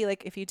the body,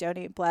 like if you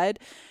donate blood,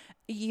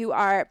 you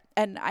are,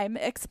 and I'm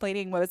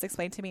explaining what was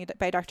explained to me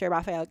by Dr.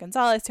 Rafael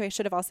Gonzalez, who I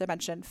should have also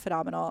mentioned,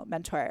 phenomenal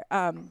mentor.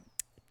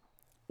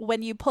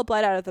 When you pull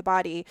blood out of the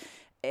body,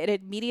 it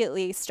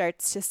immediately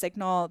starts to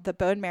signal the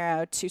bone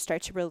marrow to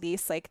start to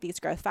release like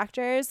these growth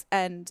factors.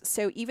 And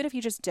so even if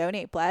you just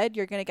donate blood,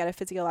 you're going to get a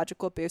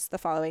physiological boost the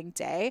following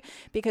day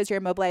because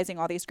you're mobilizing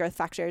all these growth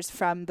factors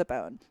from the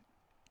bone.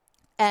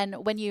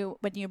 And when you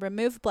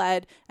remove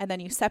blood and then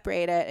you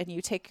separate it and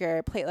you take your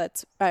your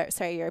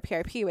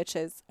PRP, which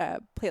is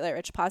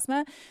platelet-rich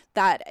plasma,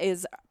 that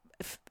is,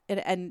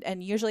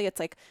 and usually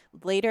it's like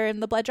later in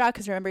the blood draw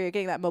because remember you're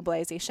getting that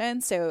mobilization.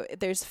 So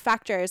there's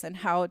factors in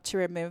how to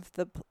remove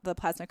the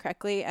plasma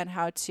correctly and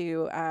how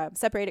to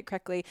separate it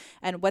correctly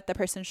and what the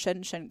person should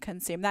and shouldn't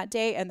consume that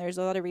day. And there's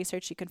a lot of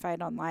research you can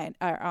find online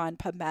or on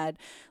PubMed,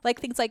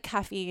 like things like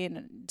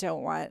caffeine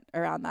don't want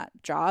around that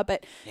draw.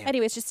 But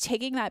anyways, just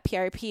taking that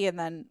PRP and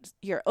then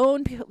your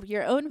own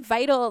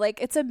vital,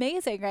 like it's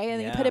amazing, right? And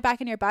then you put it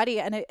back in your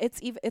body, and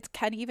it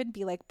can even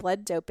be like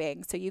blood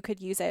doping. So you could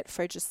use it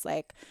for just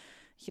like,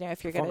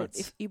 if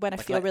you want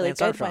to feel really Lance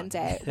good Armstrong. one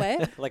day.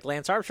 What? Like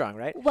Lance Armstrong,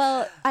 right?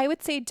 Well, I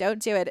would say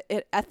don't do it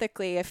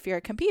ethically if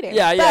you're competing.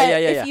 Yeah.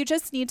 If you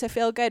just need to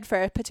feel good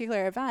for a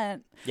particular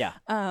event,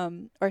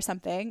 or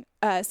something.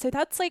 So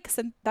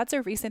that's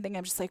a recent thing.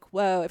 I'm just like,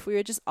 whoa, if we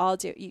were just all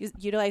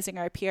utilizing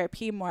our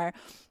PRP more,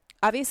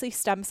 obviously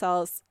stem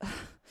cells,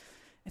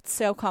 it's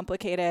so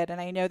complicated. And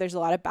I know there's a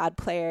lot of bad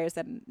players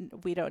and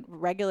we don't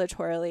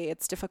regulatorily,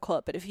 it's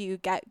difficult. But if you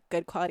get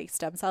good quality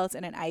stem cells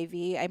in an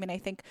IV, I mean, I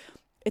think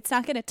it's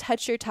not going to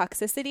touch your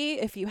toxicity.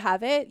 If you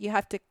have it, you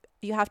have to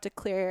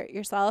clear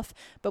yourself.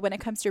 But when it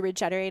comes to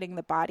regenerating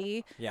the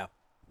body,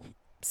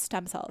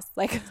 stem cells,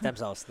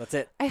 that's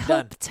it. I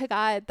hope to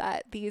God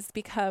that these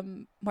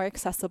become more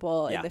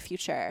accessible in the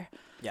future.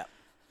 Yeah.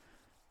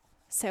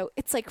 So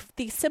it's like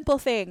these simple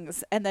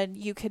things, and then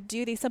you could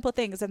do these simple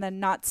things and then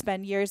not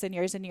spend years and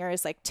years and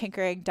years like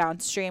tinkering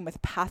downstream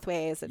with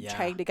pathways and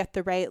trying to get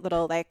the right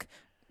little like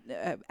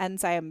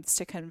enzymes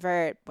to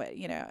convert. But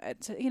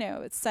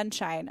it's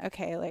sunshine,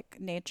 okay, like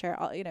nature,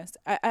 all,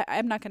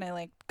 I'm not gonna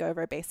like go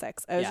over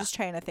basics. I was just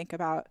trying to think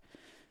about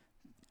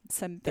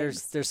some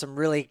things. There's some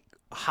really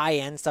high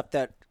end stuff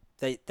that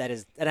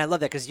is, and I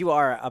love that because you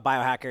are a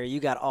biohacker. You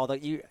got all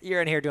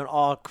you're in here doing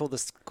all cool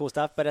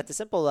stuff, but at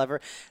the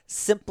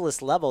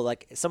simplest level,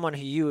 like someone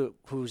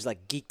who's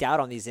like geeked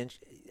out on these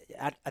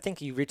I think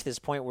you reach this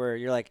point where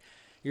you're like,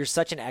 you're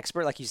such an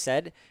expert, like you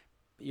said.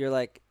 You're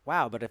like,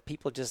 wow, but if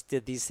people just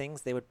did these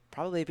things, they would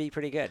probably be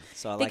pretty good.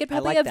 So they could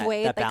probably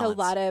avoid that like balance. a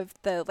lot of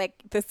the like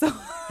this,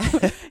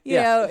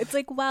 it's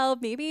like, well,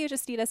 maybe you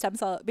just need a stem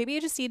cell. Maybe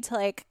you just need to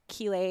like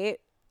chelate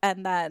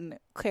and then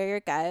clear your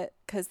gut,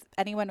 because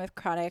anyone with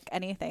chronic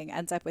anything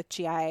ends up with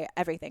GI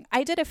everything.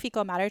 I did a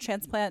fecal matter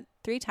transplant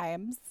 3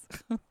 times.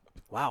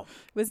 Wow.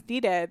 It was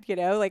needed,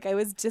 like I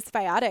was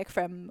dysbiotic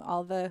from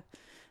all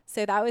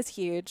so that was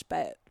huge.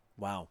 But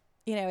wow,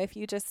 if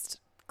you just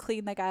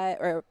clean the gut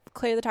or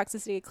clear the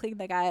toxicity, clean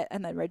the gut,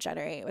 and then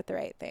regenerate with the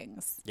right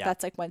things. Yeah.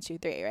 That's like 1, 2,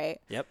 3, right?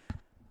 Yep.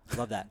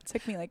 Love that. It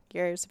took me like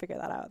years to figure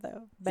that out,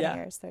 though. Many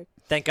years. So.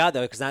 Thank God,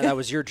 though, because that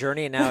was your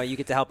journey, and now you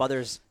get to help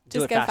others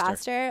do it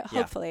faster.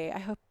 Hopefully. I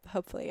hope.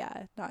 Hopefully,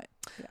 yeah.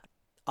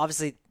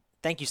 Obviously,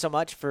 thank you so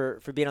much for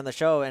being on the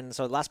show. And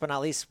so, last but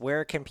not least,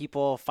 where can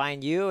people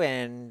find you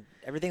and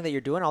everything that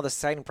you're doing, all the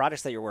exciting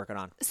projects that you're working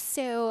on?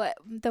 So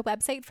the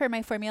website for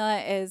my formula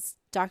is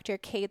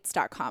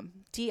drkaytes.com,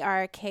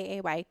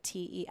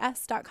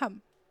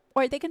 drkaytes.com.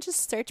 Or they can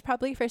just search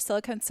probably for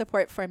silicone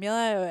support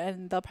formula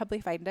and they'll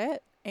probably find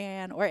it.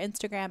 Or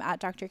Instagram at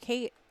Dr.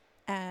 Kayte.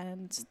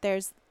 And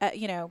there's,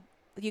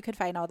 you can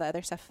find all the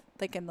other stuff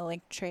like in the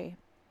link tree.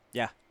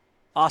 Yeah.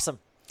 Awesome.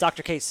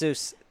 Dr. Kayte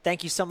Susse,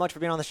 thank you so much for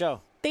being on the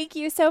show. Thank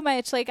you so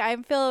much. Like, I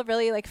feel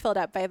really like filled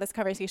up by this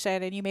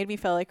conversation, and you made me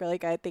feel like really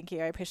good. Thank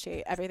you. I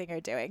appreciate everything you're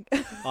doing.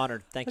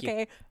 Honored. Thank you.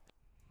 Okay.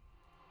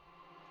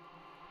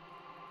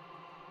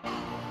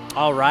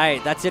 All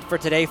right. That's it for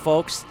today,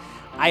 folks.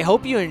 I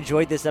hope you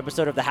enjoyed this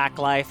episode of The Hack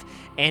Life.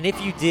 And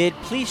if you did,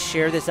 please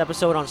share this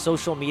episode on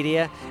social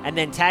media and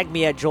then tag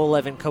me at Joel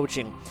Evan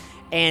Coaching.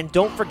 And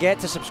don't forget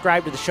to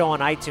subscribe to the show on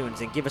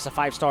iTunes and give us a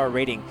 5-star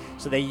rating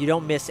so that you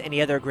don't miss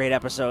any other great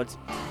episodes.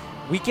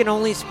 We can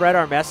only spread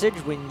our message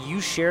when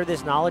you share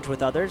this knowledge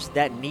with others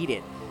that need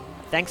it.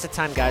 Thanks a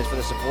ton, guys, for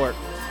the support.